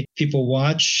way people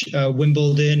watch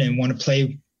Wimbledon and want to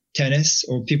play tennis,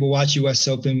 or people watch US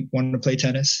Open, want to play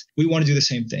tennis. We want to do the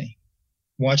same thing.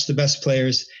 Watch the best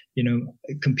players,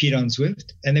 compete on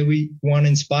Zwift. And then we want to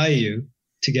inspire you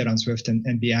to get on Zwift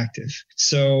and be active.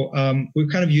 So we're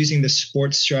kind of using the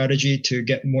sports strategy to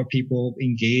get more people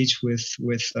engaged with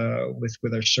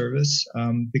our service,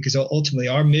 because ultimately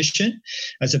our mission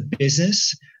as a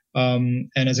business and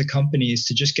as a company is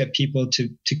to just get people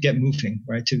to get moving,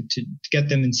 right? To get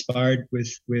them inspired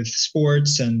with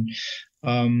sports and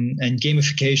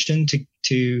gamification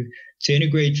to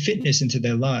integrate fitness into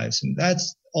their lives. And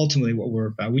that's ultimately what we're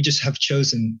about. We just have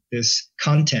chosen this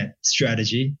content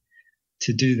strategy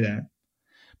to do that.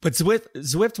 But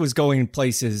Zwift was going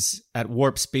places at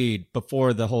warp speed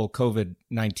before the whole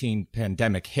COVID-19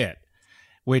 pandemic hit,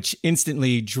 which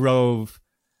instantly drove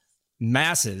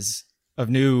masses of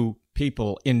new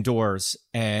people indoors.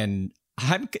 And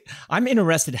I'm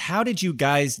interested, how did you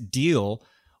guys deal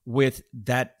with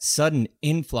that sudden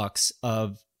influx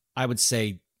of, I would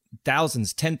say,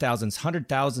 thousands, 10,000s,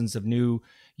 100,000s of new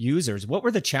users? What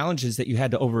were the challenges that you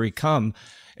had to overcome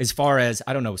as far as,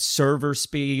 I don't know, server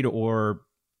speed or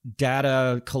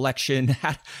data collection?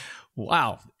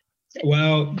 Wow.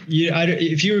 Well,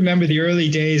 if you remember the early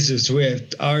days of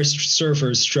Zwift, our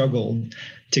servers struggled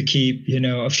to keep,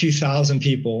 a few thousand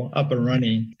people up and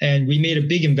running. And we made a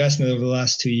big investment over the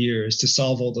last 2 years to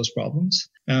solve all those problems,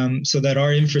 so that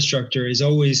our infrastructure is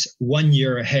always 1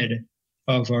 year ahead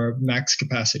of our max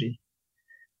capacity.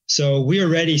 So we're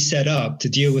already set up to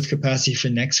deal with capacity for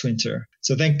next winter.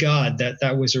 So thank God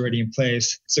that was already in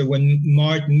place. So when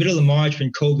middle of March,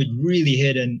 when COVID really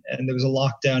hit and there was a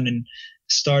lockdown and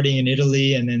starting in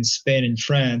Italy and then Spain and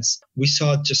France, we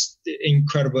saw just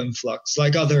incredible influx,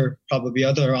 like probably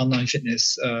other online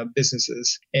fitness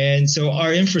businesses. And so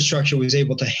our infrastructure was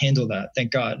able to handle that,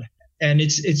 thank God. And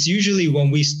it's usually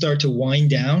when we start to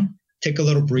wind down, take a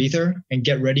little breather and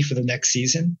get ready for the next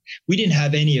season. We didn't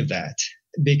have any of that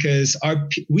because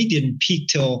we didn't peak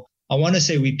till, I want to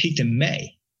say we peaked in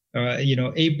May,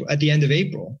 April, at the end of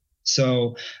April.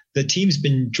 So the team's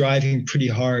been driving pretty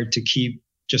hard to keep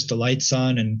just the lights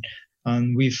on,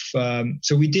 and we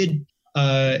did.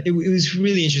 It was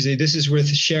really interesting. This is worth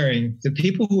sharing. The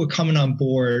people who were coming on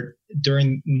board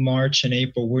during March and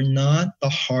April were not the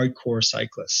hardcore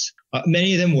cyclists.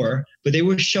 Many of them were, but they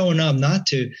were showing up not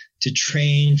to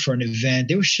train for an event.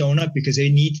 They were showing up because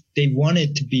they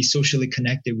wanted to be socially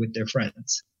connected with their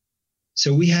friends.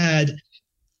 So we had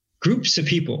groups of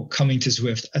people coming to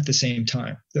Zwift at the same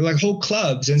time. They're like whole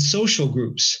clubs and social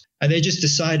groups. And they just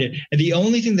decided. And the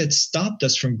only thing that stopped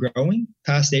us from growing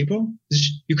past April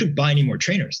is you couldn't buy any more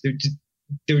trainers.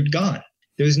 They were gone.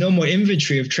 There was no more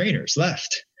inventory of trainers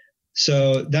left.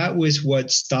 So that was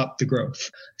what stopped the growth,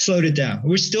 slowed it down.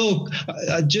 We're still,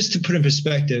 just to put in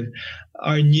perspective,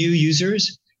 our new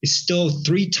users is still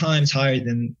 3 times higher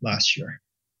than last year.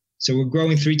 So we're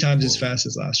growing 3 times as fast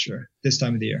as last year, this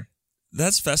time of the year.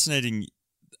 That's fascinating.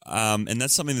 And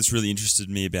that's something that's really interested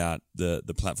me about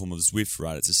the platform of Zwift,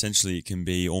 right? It's essentially, it can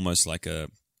be almost like a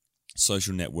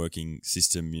social networking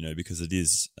system, because it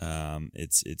is,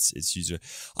 it's user.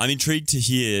 I'm intrigued to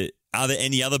hear, are there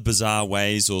any other bizarre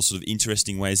ways or sort of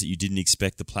interesting ways that you didn't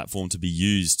expect the platform to be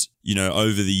used,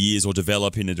 over the years or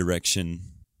develop in a direction?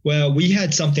 Well, we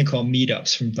had something called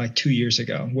meetups from like 2 years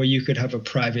ago where you could have a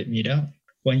private meetup.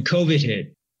 When COVID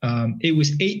hit, it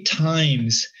was 8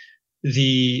 times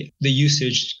the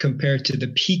usage compared to the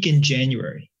peak in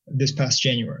January, this past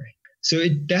January. So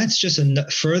that's just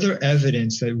further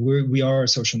evidence that we are a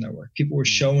social network. People were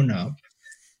showing up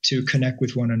to connect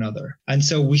with one another. And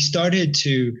so we started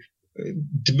to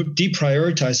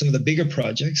deprioritize some of the bigger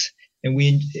projects, and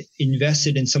we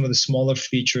invested in some of the smaller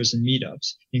features and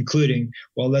meetups, including,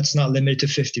 well, let's not limit it to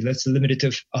 50, let's limit it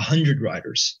to 100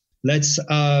 riders. Let's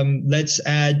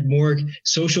add more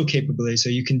social capabilities so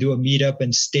you can do a meetup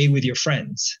and stay with your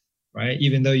friends, right?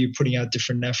 Even though you're putting out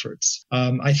different efforts.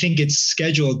 I think it's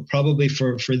scheduled probably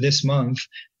for this month,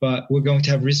 but we're going to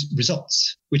have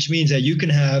results, which means that you can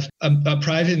have a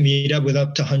private meetup with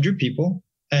up to 100 people.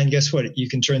 And guess what? You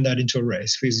can turn that into a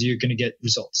race because you're going to get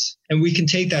results. And we can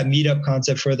take that meetup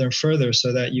concept further and further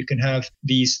so that you can have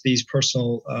these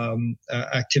personal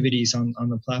activities on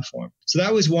the platform. So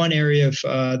that was one area of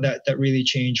that really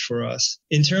changed for us.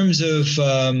 In terms of,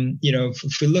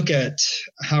 if we look at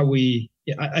how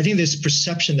I think there's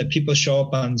perception that people show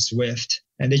up on Zwift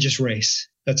and they just race.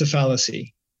 That's a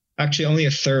fallacy. Actually, only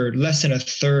less than a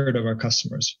third of our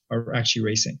customers are actually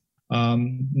racing.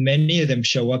 Many of them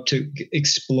show up to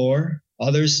explore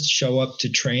Others show up to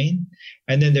train.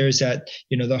 And then there's that,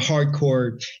 the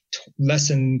hardcore, less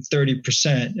than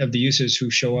 30% of the users who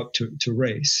show up to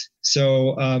race.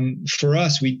 So for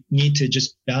us, we need to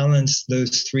just balance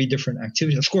those three different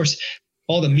activities. Of course,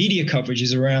 all the media coverage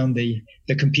is around the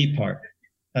compete part.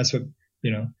 That's what,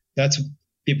 that's what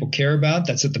people care about.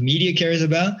 That's what the media cares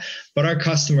about. But our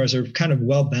customers are kind of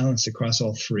well balanced across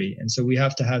all three. And so we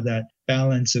have to have that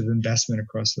balance of investment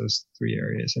across those three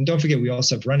areas. And don't forget, we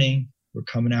also have running. We're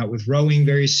coming out with rowing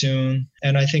very soon.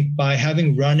 And I think by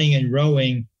having running and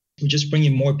rowing, we're just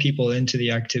bringing more people into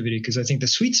the activity, because I think the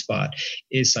sweet spot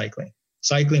is cycling.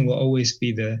 Cycling will always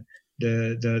be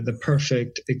the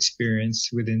perfect experience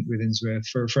within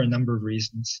Zwift for a number of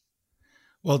reasons.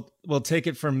 Well, take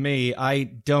it from me. I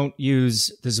don't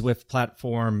use the Zwift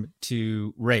platform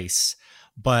to race,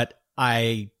 but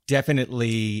I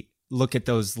definitely look at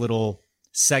those little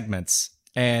segments,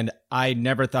 and I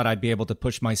never thought I'd be able to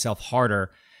push myself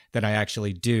harder than I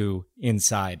actually do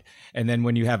inside. And then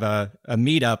when you have a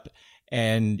meetup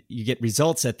and you get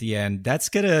results at the end, that's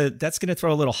gonna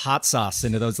throw a little hot sauce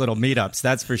into those little meetups.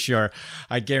 That's for sure.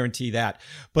 I guarantee that.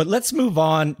 But let's move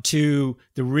on to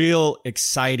the real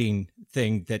exciting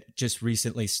thing that just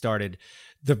recently started: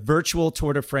 the virtual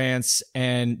Tour de France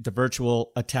and the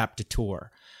virtual Étape du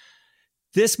Tour.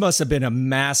 This must have been a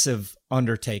massive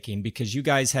undertaking, because you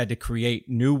guys had to create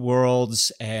new worlds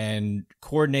and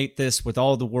coordinate this with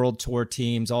all the World Tour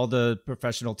teams, all the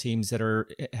professional teams that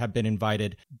have been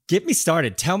invited. Get me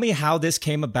started. Tell me how this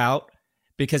came about,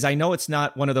 because I know it's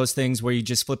not one of those things where you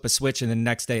just flip a switch and the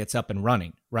next day it's up and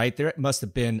running, right? There must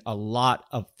have been a lot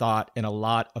of thought and a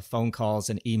lot of phone calls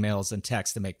and emails and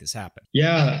texts to make this happen.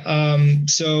 Yeah.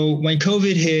 So when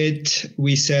COVID hit,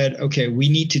 we said, okay, we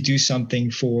need to do something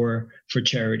for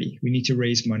charity. We need to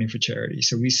raise money for charity.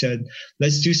 So we said,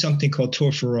 let's do something called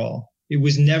Tour for All. It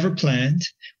was never planned.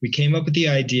 We came up with the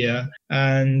idea,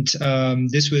 and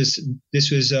this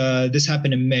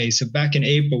happened in May. So back in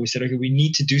April, we said, okay, we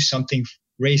need to do something,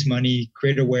 raise money,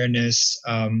 create awareness.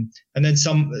 And then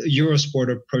some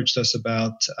Eurosport approached us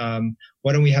about,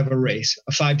 why don't we have a race,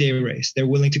 a 5-day race? They're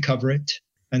willing to cover it.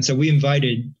 And so we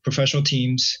invited professional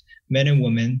teams, men and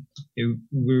women.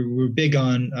 We're big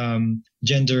on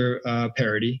gender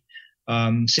parity.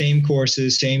 Same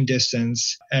courses, same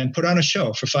distance, and put on a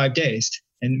show for 5 days.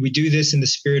 And we do this in the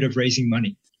spirit of raising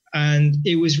money. And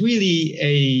it was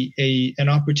really an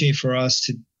opportunity for us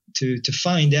to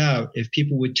find out if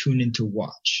people would tune in to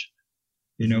watch.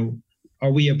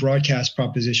 Are we a broadcast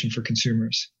proposition for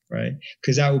consumers, right?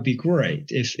 Because that would be great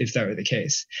if that were the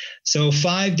case. So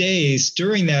 5 days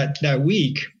during that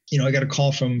week, I got a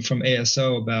call from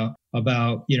ASO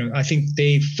about, I think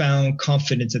they found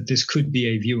confidence that this could be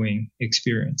a viewing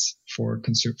experience for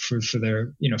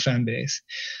their, fan base.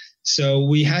 So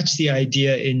we hatched the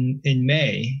idea in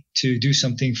May to do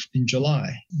something in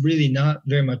July. Really not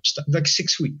very much, like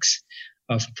 6 weeks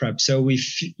of prep. So we,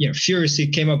 furiously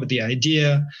came up with the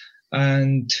idea,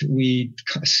 and we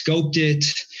scoped it.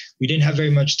 We didn't have very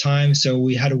much time, so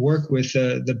we had to work with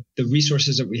the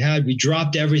resources that we had. We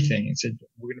dropped everything and said,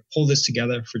 we're going to pull this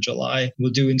together for July.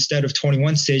 We'll do, instead of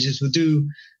 21 stages, we'll do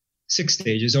 6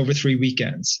 stages over 3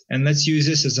 weekends. And let's use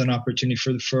this as an opportunity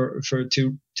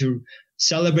to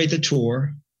celebrate the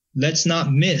tour. Let's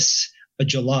not miss a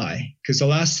July, because the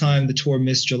last time the tour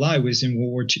missed July was in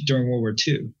during World War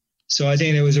II. So I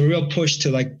think there was a real push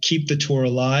to keep the tour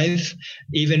alive,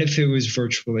 even if it was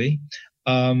virtually,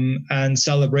 and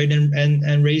celebrate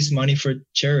and raise money for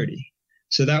charity.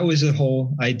 So that was the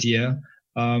whole idea.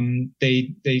 ASO,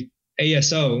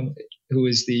 who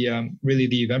is really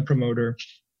the event promoter,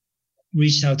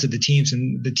 reached out to the teams,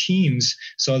 and the teams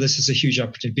saw this as a huge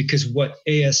opportunity, because what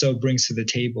ASO brings to the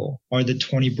table are the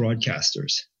 20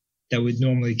 broadcasters that would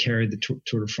normally carry the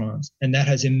Tour de France. And that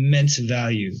has immense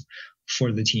value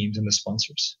for the teams and the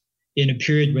sponsors in a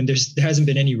period when there hasn't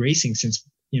been any racing since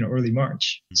early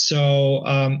March. So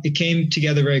it came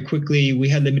together very quickly. We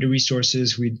had limited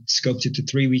resources. We scoped it to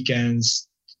 3 weekends,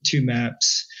 2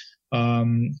 maps,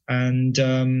 and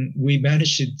we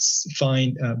managed to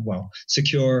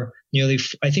secure nearly,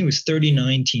 I think it was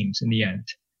 39 teams in the end,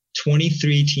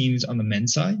 23 teams on the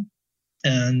men's side.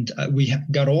 And we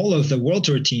got all of the World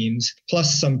Tour teams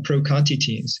plus some Pro Conti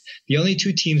teams. The only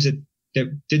 2 teams that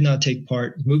did not take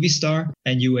part, Movistar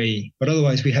and UAE, but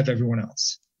otherwise we have everyone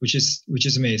else, which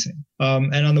is amazing.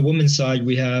 And on the women's side,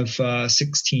 we have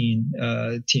 16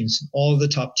 teams, all of the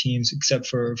top teams except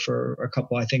for a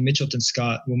couple. I think Mitchelton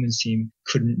Scott women's team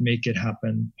couldn't make it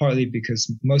happen, partly because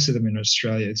most of them in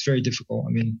Australia. It's very difficult.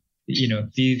 I mean,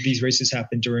 these races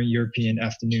happen during European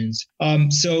afternoons.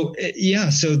 So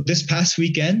this past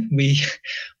weekend, we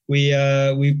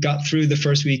we got through the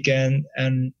first weekend,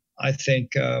 and I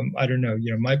think, I don't know,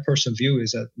 my personal view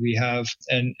is that we have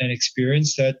an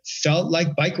experience that felt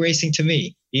like bike racing to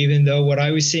me. Even though what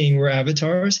I was seeing were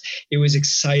avatars, it was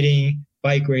exciting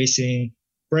bike racing,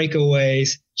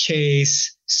 breakaways,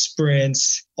 chase,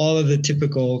 sprints, all of the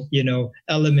typical,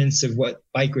 elements of what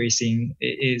bike racing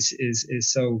is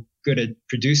so good at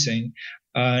producing.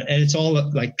 And it's all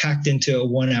like packed into a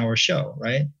 1 hour show,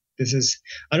 right?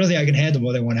 I don't think I can handle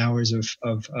more than 1 hour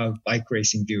of bike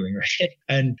racing viewing, right?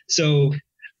 And so,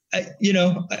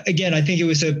 again, I think it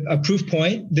was a proof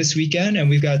point this weekend, and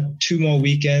we've got 2 more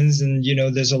weekends, and,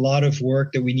 there's a lot of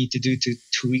work that we need to do to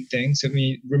tweak things. I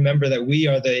mean, remember that we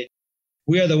are the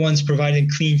ones providing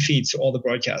clean feeds to all the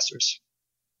broadcasters.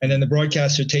 And then the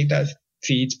broadcaster take that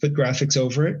feeds, put graphics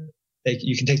over it.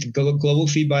 You can take the global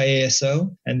feed by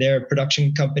ASO and their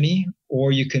production company,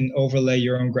 or you can overlay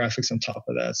your own graphics on top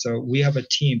of that. So we have a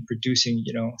team producing,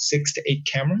 6 to 8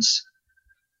 cameras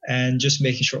and just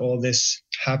making sure all this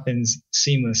happens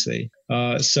seamlessly.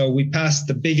 So we passed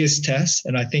the biggest test,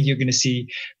 and I think you're going to see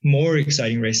more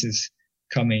exciting races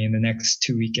coming in the next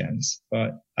 2 weekends.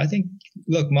 But I think,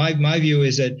 look, my view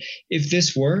is that if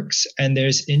this works and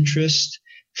there's interest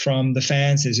from the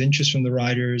fans, there's interest from the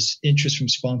riders, interest from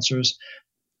sponsors,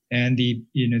 and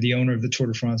the owner of the Tour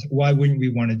de France, why wouldn't we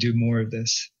want to do more of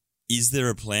this? Is there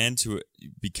a plan to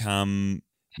become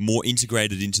more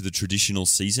integrated into the traditional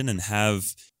season and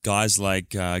have guys like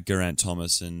Geraint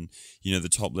Thomas and, the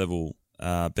top level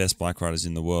best bike riders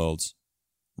in the world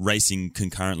racing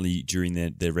concurrently during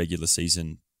their regular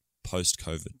season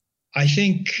post-COVID? I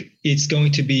think it's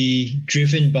going to be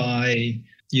driven by,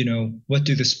 what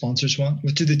do the sponsors want?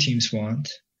 What do the teams want?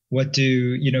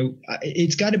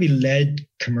 It's got to be led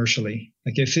commercially.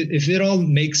 Like if it all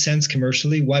makes sense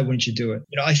commercially, why wouldn't you do it?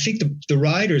 I think the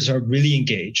riders are really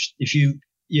engaged. If you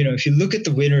look at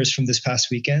the winners from this past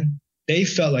weekend, they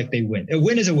felt like they win. A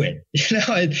win is a win.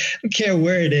 I don't care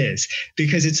where it is,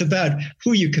 because it's about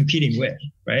who you're competing with,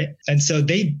 right? And so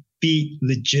they beat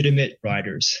legitimate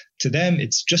riders. To them,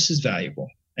 it's just as valuable.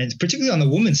 And particularly on the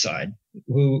women's side,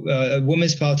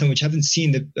 women's peloton, which haven't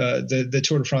seen the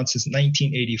Tour de France since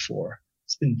 1984.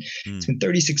 It's been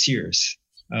 36 years.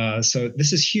 So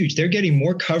this is huge. They're getting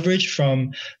more coverage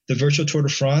from the virtual Tour de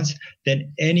France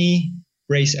than any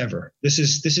race ever. This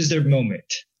is their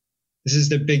moment. This is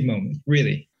their big moment,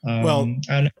 really.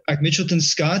 And Mitchelton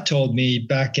Scott told me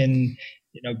back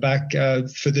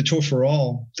for the Tour for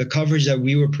All, the coverage that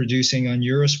we were producing on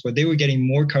Eurosport, they were getting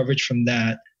more coverage from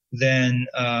that than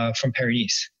from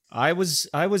Paris-Nice. I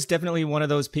was definitely one of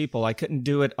those people. I couldn't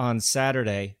do it on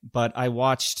Saturday, but I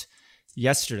watched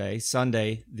yesterday,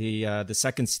 Sunday, the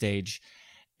second stage,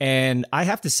 and I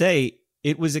have to say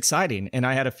it was exciting. And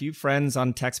I had a few friends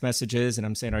on text messages, and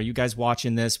I'm saying, "Are you guys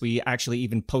watching this?" We actually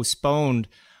even postponed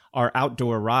our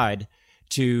outdoor ride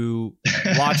to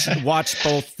watch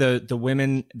both the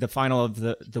women, the final of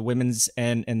the women's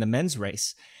and the men's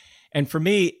race. And for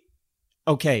me,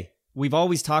 okay, we've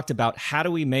always talked about how do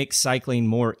we make cycling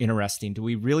more interesting? Do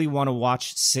we really want to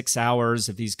watch 6 hours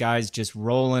of these guys just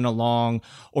rolling along,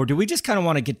 or do we just kind of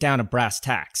want to get down to brass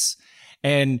tacks?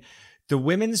 And the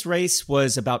women's race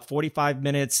was about 45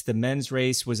 minutes. The men's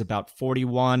race was about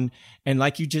 41. And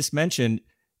like you just mentioned,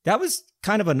 that was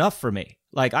kind of enough for me.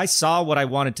 Like I saw what I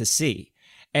wanted to see.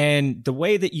 And the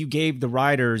way that you gave the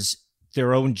riders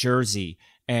their own jersey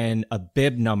and a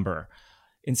bib number,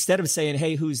 instead of saying,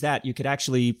 "Hey, who's that?" you could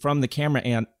actually, from the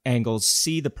camera angles,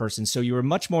 see the person. So you were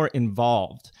much more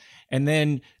involved. And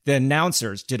then the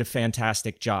announcers did a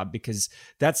fantastic job, because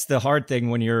that's the hard thing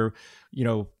when you're,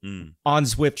 on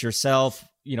Zwift yourself,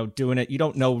 doing it. You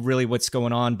don't know really what's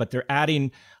going on, but they're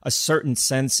adding a certain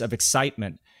sense of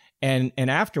excitement. And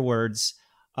afterwards,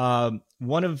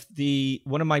 one of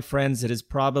my friends that is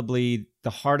probably the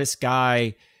hardest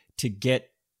guy to get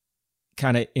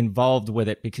kind of involved with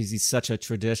it, because he's such a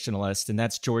traditionalist, and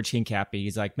that's George Hincapie.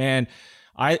 He's like, "Man,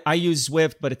 I use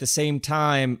Zwift, but at the same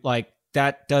time, like,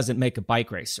 that doesn't make a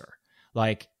bike racer.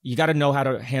 Like, you got to know how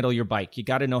to handle your bike. You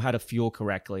got to know how to fuel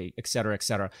correctly, et cetera, et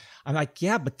cetera." I'm like,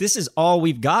 "Yeah, but this is all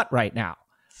we've got right now."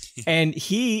 And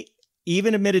he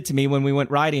even admitted to me when we went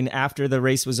riding after the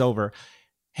race was over,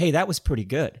 "Hey, that was pretty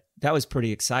good. That was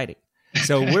pretty exciting."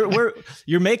 So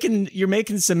you're making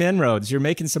some inroads. You're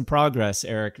making some progress,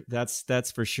 Eric.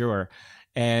 That's for sure.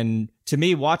 And to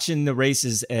me, watching the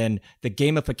races and the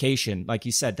gamification, like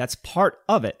you said, that's part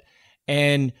of it.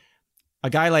 And a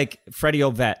guy like Freddie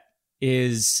Ovett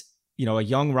is, a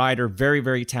young rider, very,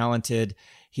 very talented.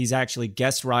 He's actually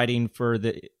guest riding for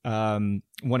the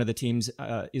one of the teams,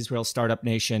 Israel Startup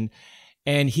Nation,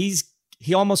 and he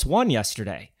almost won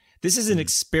yesterday. This is an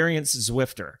experienced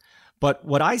Zwifter. But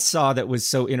what I saw that was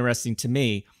so interesting to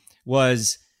me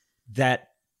was that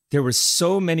there were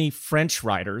so many French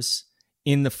riders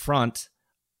in the front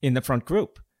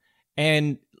group.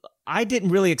 And I didn't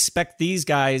really expect these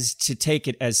guys to take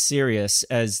it as serious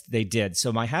as they did.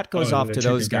 So my hat goes off to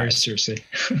those guys. Very seriously.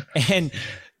 And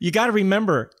you got to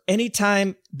remember,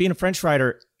 anytime being a French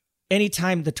rider,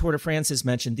 anytime the Tour de France is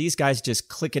mentioned, these guys just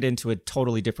click it into a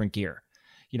totally different gear.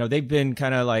 You know, they've been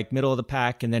kind of like middle of the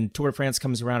pack, and then Tour de France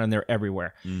comes around and they're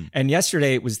everywhere. And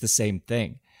yesterday it was the same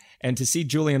thing. And to see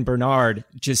Julian Bernard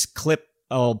just clip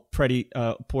poor Freddie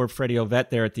Ovett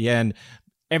there at the end,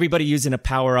 everybody using a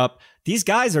power up. These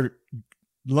guys are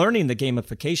learning the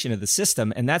gamification of the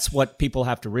system. And that's what people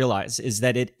have to realize, is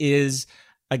that it is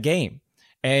a game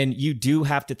and you do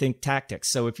have to think tactics.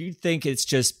 So if you think it's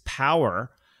just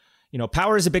power, you know,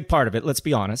 power is a big part of it, let's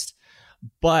be honest,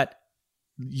 but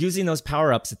using those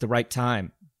power ups at the right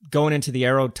time, going into the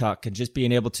aero tuck and just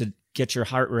being able to get your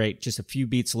heart rate just a few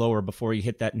beats lower before you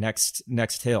hit that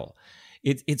next hill.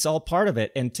 It's all part of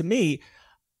it. And to me,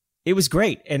 it was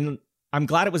great. And I'm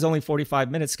glad it was only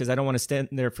 45 minutes because I don't want to stand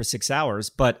there for 6 hours,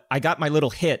 but I got my little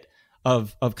hit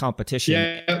of competition.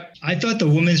 Yeah, I thought the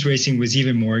women's racing was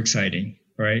even more exciting,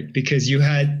 right? Because you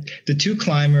had the two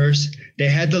climbers, they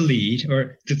had the lead,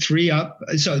 or the three up.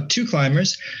 So two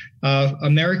climbers,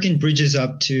 American bridges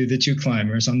up to the two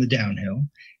climbers on the downhill.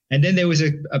 And then there was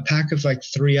a pack of like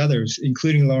three others,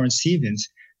 including Lauren Stevens,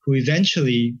 who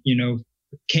eventually, you know,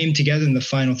 came together in the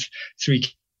final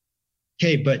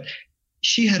 3K. But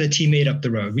she had a teammate up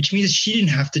the road, which means she didn't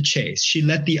have to chase. She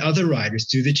let the other riders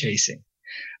do the chasing.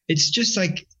 It's just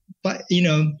like, you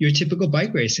know, your typical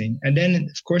bike racing. And then,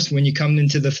 of course, when you come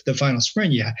into the final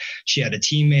sprint, she had a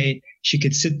teammate. She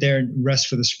could sit there and rest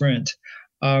for the sprint.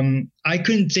 I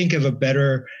couldn't think of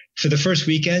for the first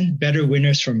weekend, better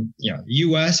winners from, you know,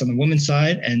 US on the women's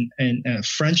side and a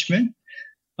Frenchman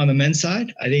on the men's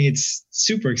side. I think it's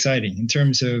super exciting in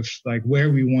terms of like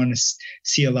where we want to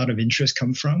see a lot of interest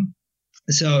come from.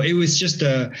 So it was just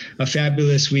a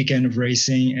fabulous weekend of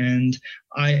racing. And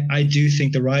I do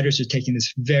think the riders are taking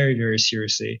this very, very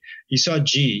seriously. You saw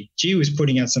G was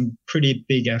putting out some pretty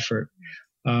big effort.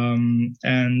 And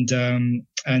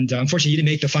unfortunately he didn't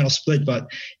make the final split, but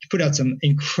he put out some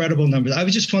incredible numbers. I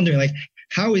was just wondering, like,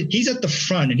 how he's at the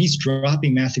front and he's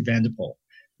dropping Matthew Van der Poel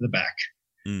at the back.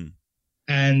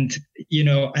 And, you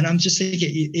know, and I'm just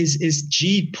thinking, is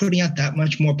G putting out that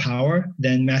much more power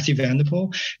than Matthew Van der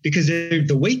Poel? Because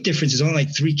the weight difference is only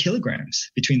like 3 kilograms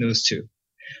between those two.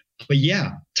 But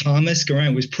yeah, Thomas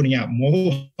Geraint was putting out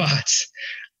more watts.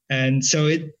 And so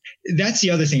that's the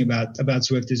other thing about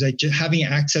Zwift, is like just having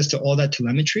access to all that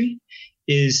telemetry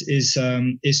is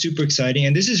super exciting.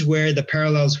 And this is where the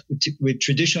parallels with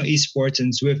traditional esports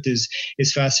and Zwift is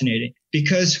fascinating,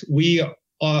 because we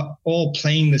are all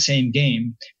playing the same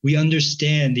game. We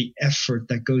understand the effort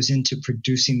that goes into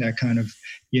producing that kind of,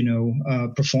 you know,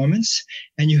 performance.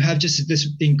 And you have just this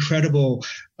incredible,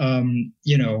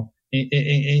 you know,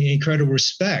 incredible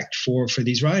respect for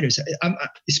these riders,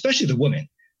 especially the women.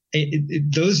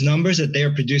 Those numbers that they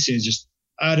are producing is just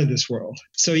out of this world.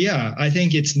 So yeah, I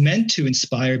think it's meant to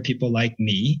inspire people like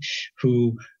me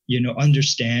who, you know,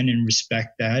 understand and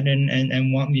respect that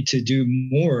and want me to do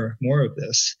more of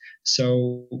this.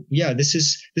 So yeah, this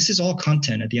is all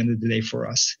content at the end of the day for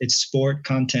us. It's sport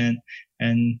content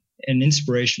and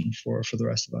inspiration for the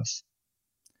rest of us.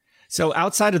 So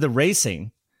outside of the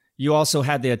racing, you also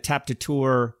had the Tap to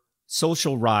Tour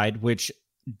social ride, which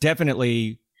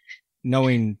definitely,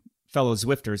 knowing fellow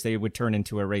Zwifters, they would turn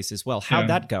into a race as well. How'd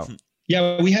that go? Yeah,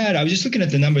 I was just looking at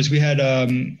the numbers. We had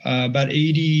about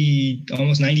 80,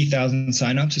 almost 90,000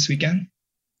 signups this weekend.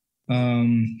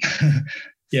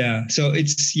 Yeah, so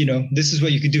it's, you know, this is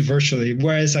what you could do virtually.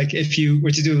 Whereas like if you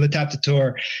were to do Le Tap de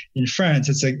Tour in France,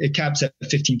 it's like it caps at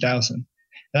 15,000.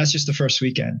 That's just the first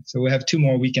weekend. So we have 2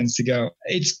 more weekends to go.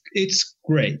 It's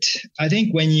great. I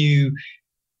think when you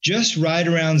just ride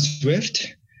around Zwift,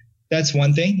 that's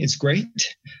one thing. It's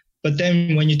great. But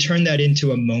then when you turn that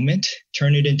into a moment,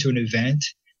 turn it into an event,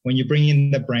 when you bring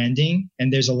in the branding,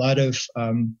 and there's a lot of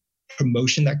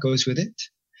promotion that goes with it,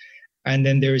 and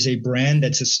then there is a brand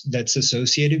that's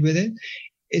associated with it,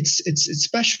 it's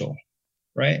special,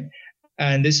 right?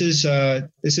 And this is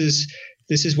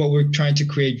what we're trying to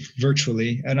create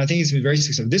virtually, and I think it's been very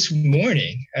successful. This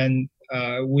morning, and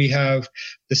we have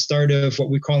the start of what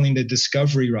we're calling the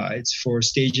discovery rides for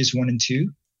stages 1 and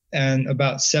 2. And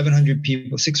about 700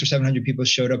 people, 600 or 700 people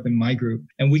showed up in my group,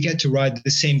 and we get to ride the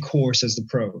same course as the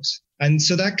pros. And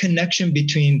so that connection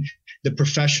between the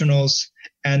professionals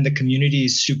and the community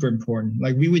is super important.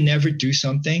 Like we would never do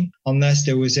something unless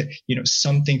there was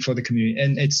something for the community.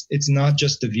 And it's not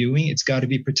just the viewing, it's got to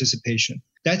be participation.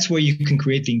 That's where you can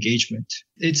create the engagement.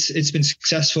 It's been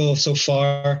successful so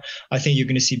far. I think you're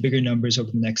going to see bigger numbers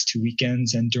over the next 2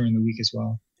 weekends and during the week as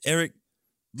well. Eric,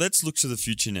 let's look to the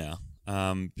future now.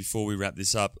 Before we wrap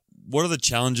this up, what are the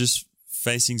challenges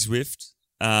facing Zwift?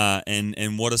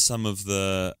 And what are some of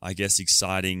the, I guess,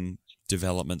 exciting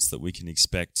developments that we can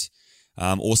expect,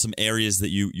 or some areas that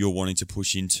you're wanting to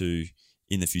push into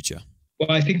in the future?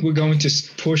 Well, I think we're going to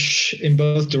push in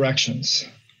both directions.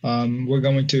 We're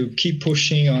going to keep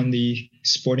pushing on the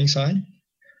sporting side,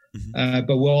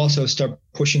 but we'll also start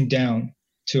pushing down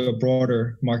to a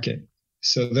broader market.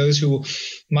 So those who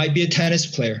might be a tennis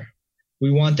player,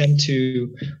 we want them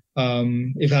to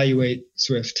evaluate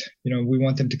Zwift. We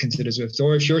want them to consider Zwift.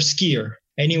 Or if you're a skier,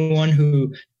 anyone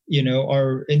who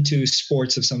are into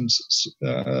sports of some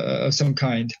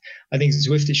kind, I think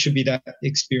Zwift should be that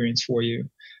experience for you.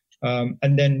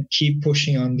 And then keep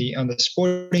pushing on the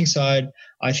sporting side.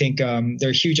 I think there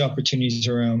are huge opportunities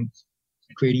around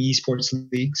creating esports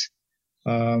leagues.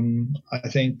 I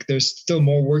think there's still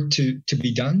more work to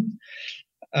be done.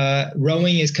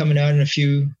 Rowing is coming out in a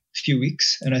few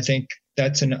weeks, and I think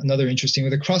that's another interesting.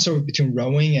 With the crossover between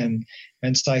rowing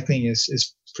and cycling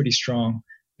is pretty strong,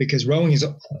 because rowing is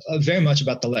very much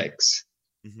about the legs.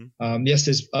 Yes,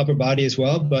 there's upper body as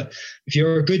well, but if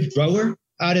you're a good rower,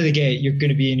 out of the gate, you're going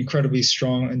to be an incredibly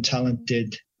strong and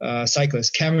talented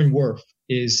cyclist. Cameron Worth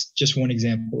is just one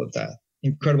example of that.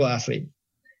 Incredible athlete,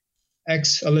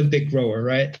 ex-Olympic rower,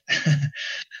 right?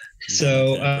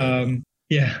 So I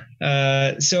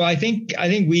think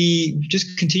we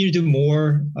just continue to do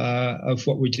more of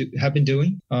what we have been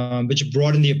doing, but to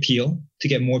broaden the appeal to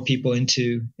get more people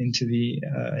onto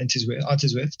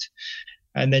Zwift,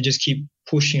 and then just keep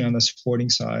pushing on the sporting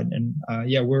side. And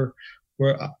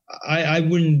I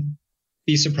wouldn't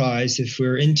be surprised if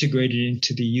we're integrated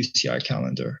into the UCI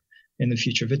calendar in the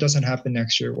future. If it doesn't happen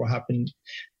next year, it will happen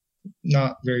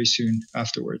not very soon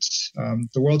afterwards.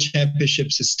 The World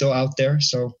Championships is still out there,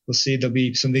 so we'll see. There'll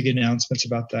be some big announcements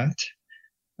about that.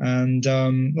 And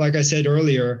like I said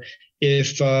earlier,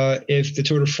 if the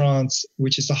Tour de France,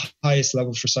 which is the highest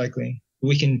level for cycling,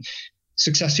 we can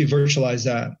successfully virtualize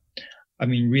that, I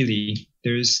mean, really,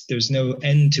 there's no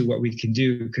end to what we can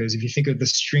do, because if you think of the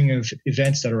string of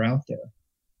events that are out there,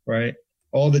 right?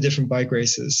 All the different bike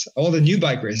races, all the new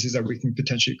bike races that we can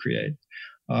potentially create.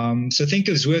 So think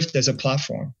of Zwift as a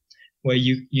platform where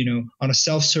you on a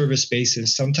self-service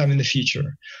basis, sometime in the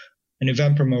future, an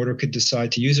event promoter could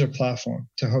decide to use our platform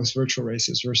to host virtual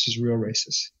races versus real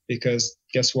races. Because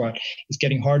guess what? It's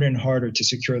getting harder and harder to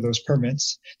secure those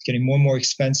permits. It's getting more and more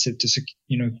expensive to,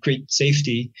 create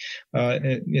safety,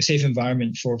 a safe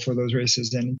environment for those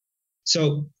races. And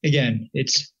so again,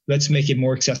 let's make it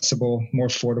more accessible, more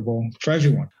affordable for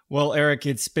everyone. Well, Eric,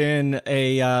 it's been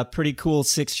a pretty cool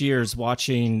 6 years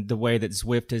watching the way that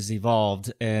Zwift has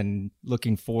evolved, and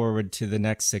looking forward to the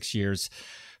next 6 years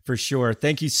for sure.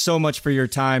 Thank you so much for your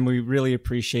time. We really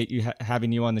appreciate you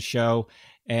having you on the show.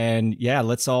 And yeah,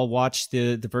 let's all watch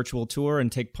the virtual tour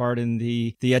and take part in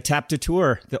the Tap to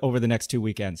Tour over the next 2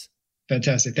 weekends.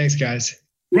 Fantastic. Thanks, guys.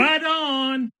 Right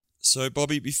on. So,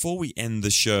 Bobby, before we end the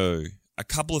show, a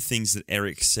couple of things that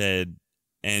Eric said,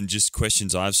 and just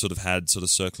questions I've sort of had sort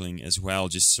of circling as well,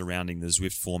 just surrounding the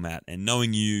Zwift format. And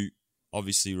knowing you,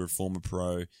 obviously you're a former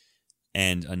pro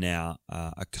and are now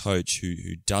a coach who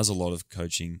does a lot of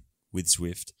coaching with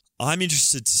Zwift, I'm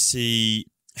interested to see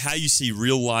how you see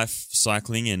real-life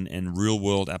cycling and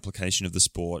real-world application of the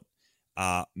sport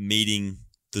meeting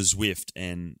the Zwift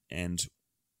and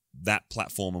that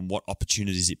platform, and what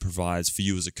opportunities it provides for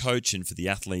you as a coach and for the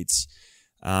athletes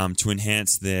to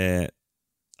enhance their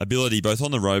ability both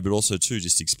on the road, but also too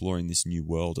just exploring this new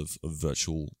world of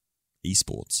virtual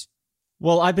esports.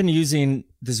 Well, I've been using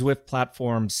the Zwift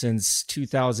platform since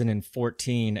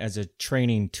 2014 as a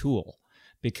training tool,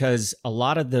 because a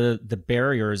lot of the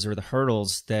barriers or the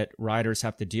hurdles that riders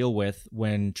have to deal with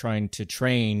when trying to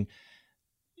train,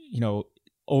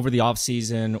 over the off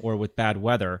season or with bad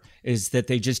weather, is that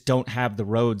they just don't have the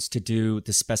roads to do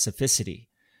the specificity,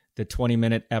 the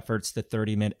 20-minute efforts, the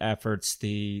 30-minute efforts,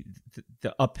 the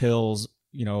uphills,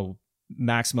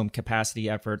 maximum capacity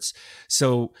efforts.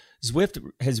 So Zwift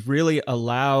has really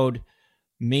allowed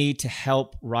me to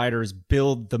help riders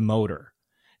build the motor.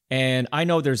 And I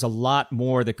know there's a lot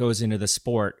more that goes into the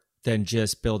sport than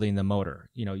just building the motor.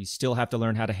 You still have to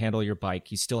learn how to handle your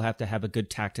bike. You still have to have a good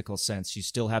tactical sense. You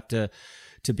still have to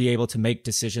be able to make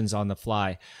decisions on the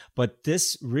fly. But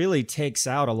this really takes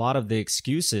out a lot of the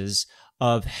excuses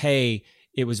of, hey,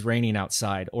 it was raining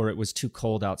outside or it was too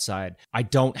cold outside. I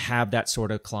don't have that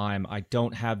sort of climb. I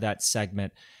don't have that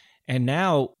segment. And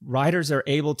now riders are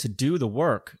able to do the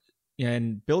work.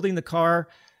 And building the car,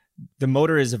 the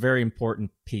motor is a very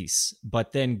important piece.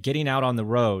 But then getting out on the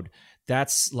road,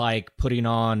 that's like putting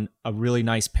on a really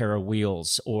nice pair of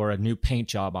wheels or a new paint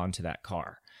job onto that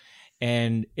car.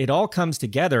 And it all comes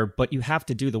together, but you have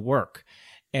to do the work.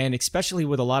 And especially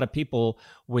with a lot of people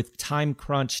with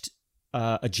time-crunched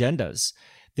agendas,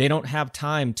 they don't have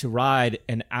time to ride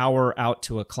an hour out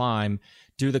to a climb,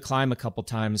 do the climb a couple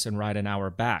times, and ride an hour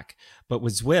back. But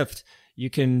with Zwift, you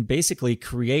can basically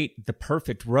create the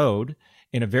perfect road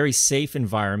in a very safe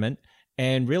environment.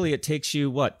 And really, it takes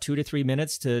you, 2 to 3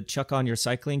 minutes to chuck on your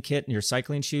cycling kit and your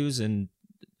cycling shoes and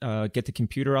get the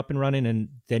computer up and running, and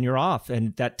then you're off.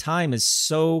 And that time is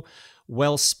so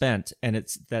well spent, and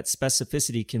it's that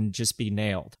specificity can just be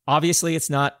nailed. Obviously, it's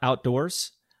not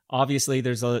outdoors. Obviously,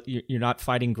 you're not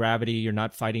fighting gravity, you're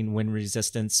not fighting wind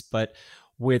resistance, but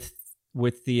with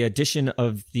the addition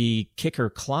of the kicker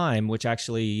climb, which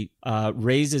actually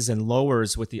raises and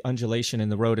lowers with the undulation in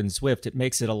the road in Zwift, it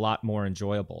makes it a lot more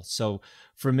enjoyable. So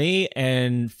for me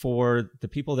and for the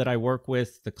people that I work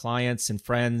with, the clients and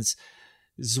friends,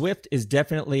 Zwift is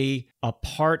definitely a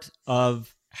part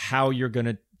of how you're going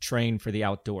to train for the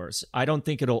outdoors. I don't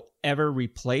think it'll ever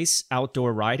replace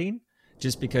outdoor riding,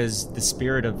 just because the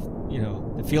spirit of,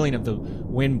 the feeling of the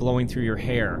wind blowing through your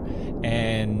hair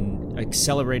and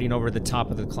accelerating over the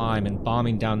top of the climb and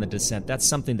bombing down the descent, that's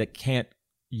something that can't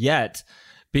yet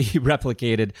be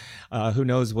replicated. Who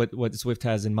knows what Zwift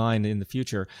has in mind in the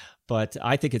future. But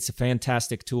I think it's a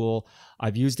fantastic tool.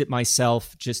 I've used it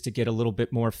myself just to get a little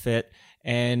bit more fit,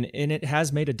 and it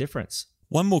has made a difference.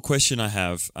 One more question I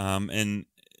have, and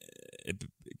it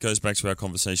goes back to our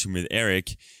conversation with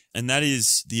Eric, and that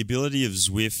is the ability of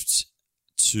Zwift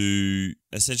to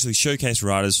essentially showcase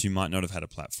riders who might not have had a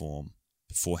platform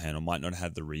beforehand or might not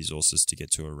have the resources to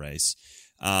get to a race.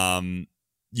 And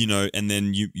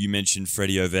then you mentioned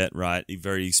Freddie Ovett, right? A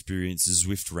very experienced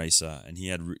Zwift racer, and he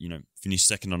had, finished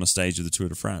second on a stage of the Tour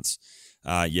de France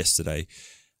yesterday.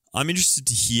 I'm interested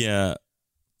to hear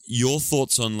your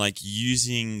thoughts on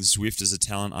using Zwift as a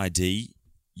talent ID.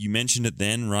 You mentioned it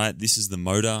then, right? This is the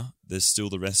motor. There's still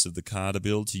the rest of the car to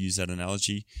build, to use that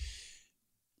analogy.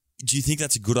 Do you think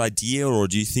that's a good idea, or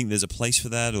do you think there's a place for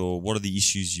that, or what are the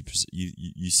issues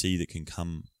you see that can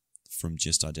come from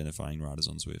just identifying riders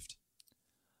on Zwift?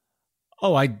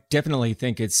 Oh, I definitely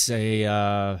think it's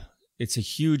a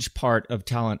huge part of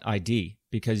talent ID,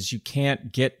 because you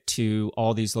can't get to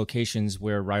all these locations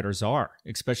where riders are,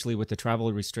 especially with the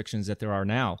travel restrictions that there are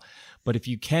now. But if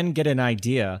you can get an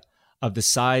idea of the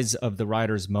size of the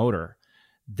rider's motor,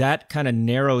 that kind of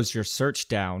narrows your search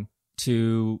down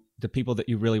to the people that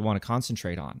you really want to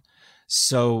concentrate on.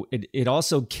 So it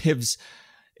also gives,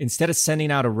 instead of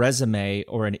sending out a resume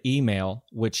or an email,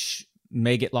 which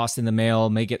may get lost in the mail,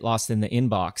 may get lost in the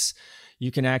inbox,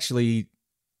 you can actually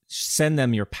send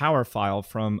them your power file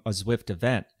from a Zwift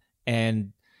event.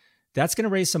 And that's going to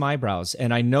raise some eyebrows.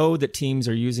 And I know that teams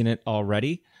are using it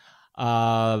already.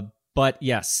 But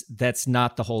yes, that's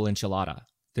not the whole enchilada.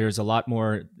 There's a lot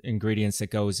more ingredients that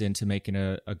goes into making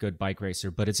a good bike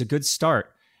racer, but it's a good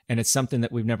start, and it's something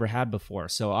that we've never had before.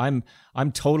 So I'm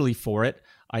totally for it.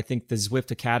 I think the Zwift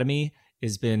Academy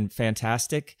has been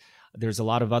fantastic. There's a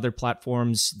lot of other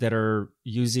platforms that are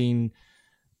using,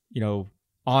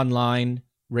 online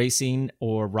racing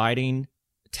or riding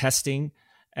testing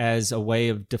as a way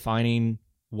of defining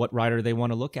what rider they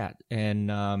want to look at.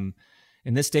 And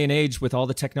in this day and age, with all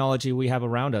the technology we have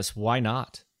around us, why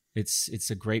not? It's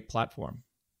a great platform.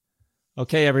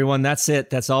 Okay, everyone, that's it.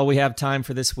 That's all we have time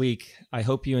for this week. I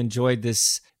hope you enjoyed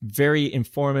this very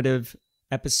informative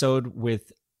episode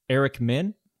with Eric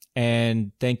Min.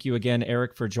 And thank you again,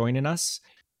 Eric, for joining us.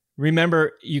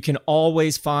 Remember, you can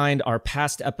always find our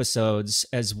past episodes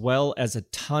as well as a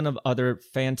ton of other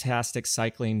fantastic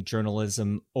cycling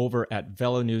journalism over at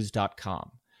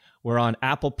velonews.com. We're on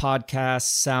Apple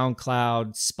Podcasts,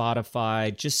 SoundCloud,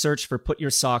 Spotify. Just search for Put Your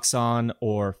Socks On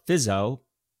or PYSO,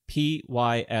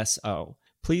 PYSO.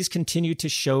 Please continue to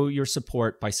show your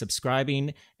support by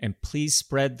subscribing, and please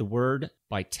spread the word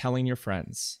by telling your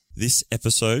friends. This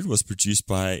episode was produced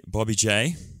by Bobby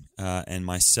J and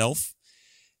myself,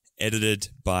 edited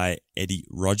by Eddie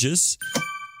Rogers.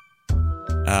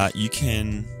 You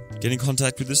can get in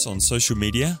contact with us on social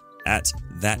media at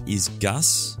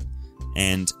ThatIsGus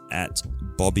and at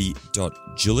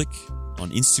bobby.julik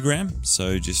on Instagram.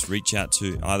 So just reach out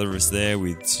to either of us there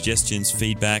with suggestions,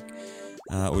 feedback,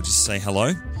 or just say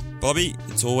hello. Bobby,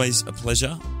 it's always a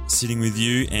pleasure sitting with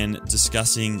you and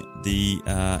discussing the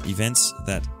events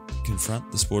that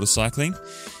confront the sport of cycling.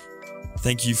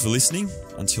 Thank you for listening.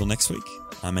 Until next week,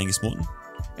 I'm Angus Morton.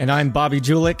 And I'm Bobby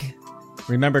Julich.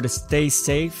 Remember to stay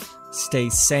safe, stay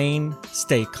sane,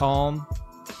 stay calm,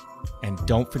 and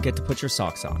don't forget to put your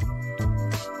socks on.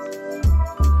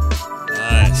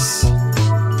 Nice.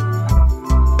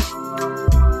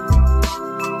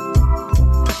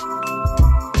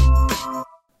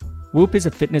 Whoop is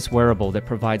a fitness wearable that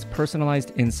provides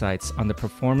personalized insights on the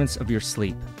performance of your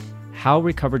sleep, how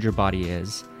recovered your body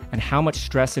is, and how much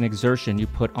stress and exertion you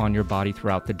put on your body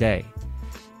throughout the day.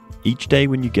 Each day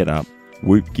when you get up,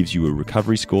 Whoop gives you a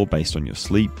recovery score based on your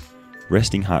sleep,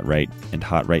 resting heart rate, and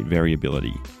heart rate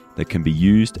variability that can be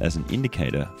used as an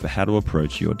indicator for how to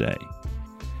approach your day.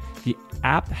 The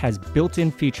app has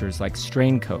built-in features like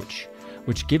Strain Coach,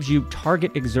 which gives you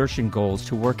target exertion goals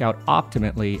to work out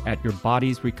optimally at your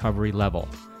body's recovery level.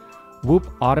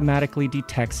 Whoop automatically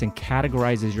detects and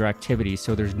categorizes your activity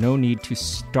so there's no need to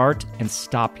start and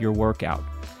stop your workout.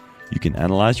 You can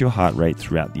analyze your heart rate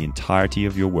throughout the entirety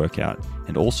of your workout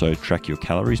and also track your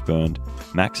calories burned,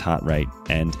 max heart rate,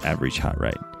 and average heart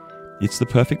rate. It's the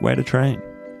perfect way to train.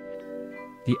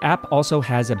 The app also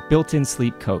has a built-in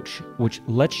sleep coach, which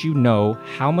lets you know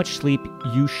how much sleep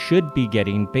you should be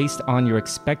getting based on your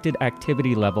expected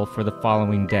activity level for the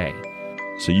following day.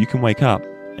 So you can wake up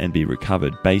and be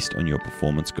recovered based on your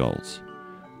performance goals.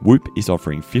 Whoop is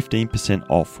offering 15%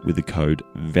 off with the code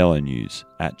VELONEWS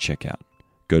at checkout.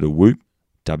 Go to Whoop,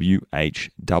 WHOOP.com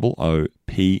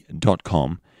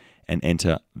and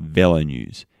enter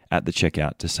VELONEWS at the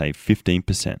checkout to save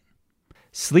 15%.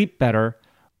 Sleep better,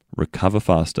 recover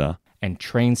faster, and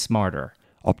train smarter.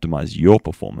 Optimize your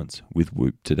performance with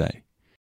Whoop today.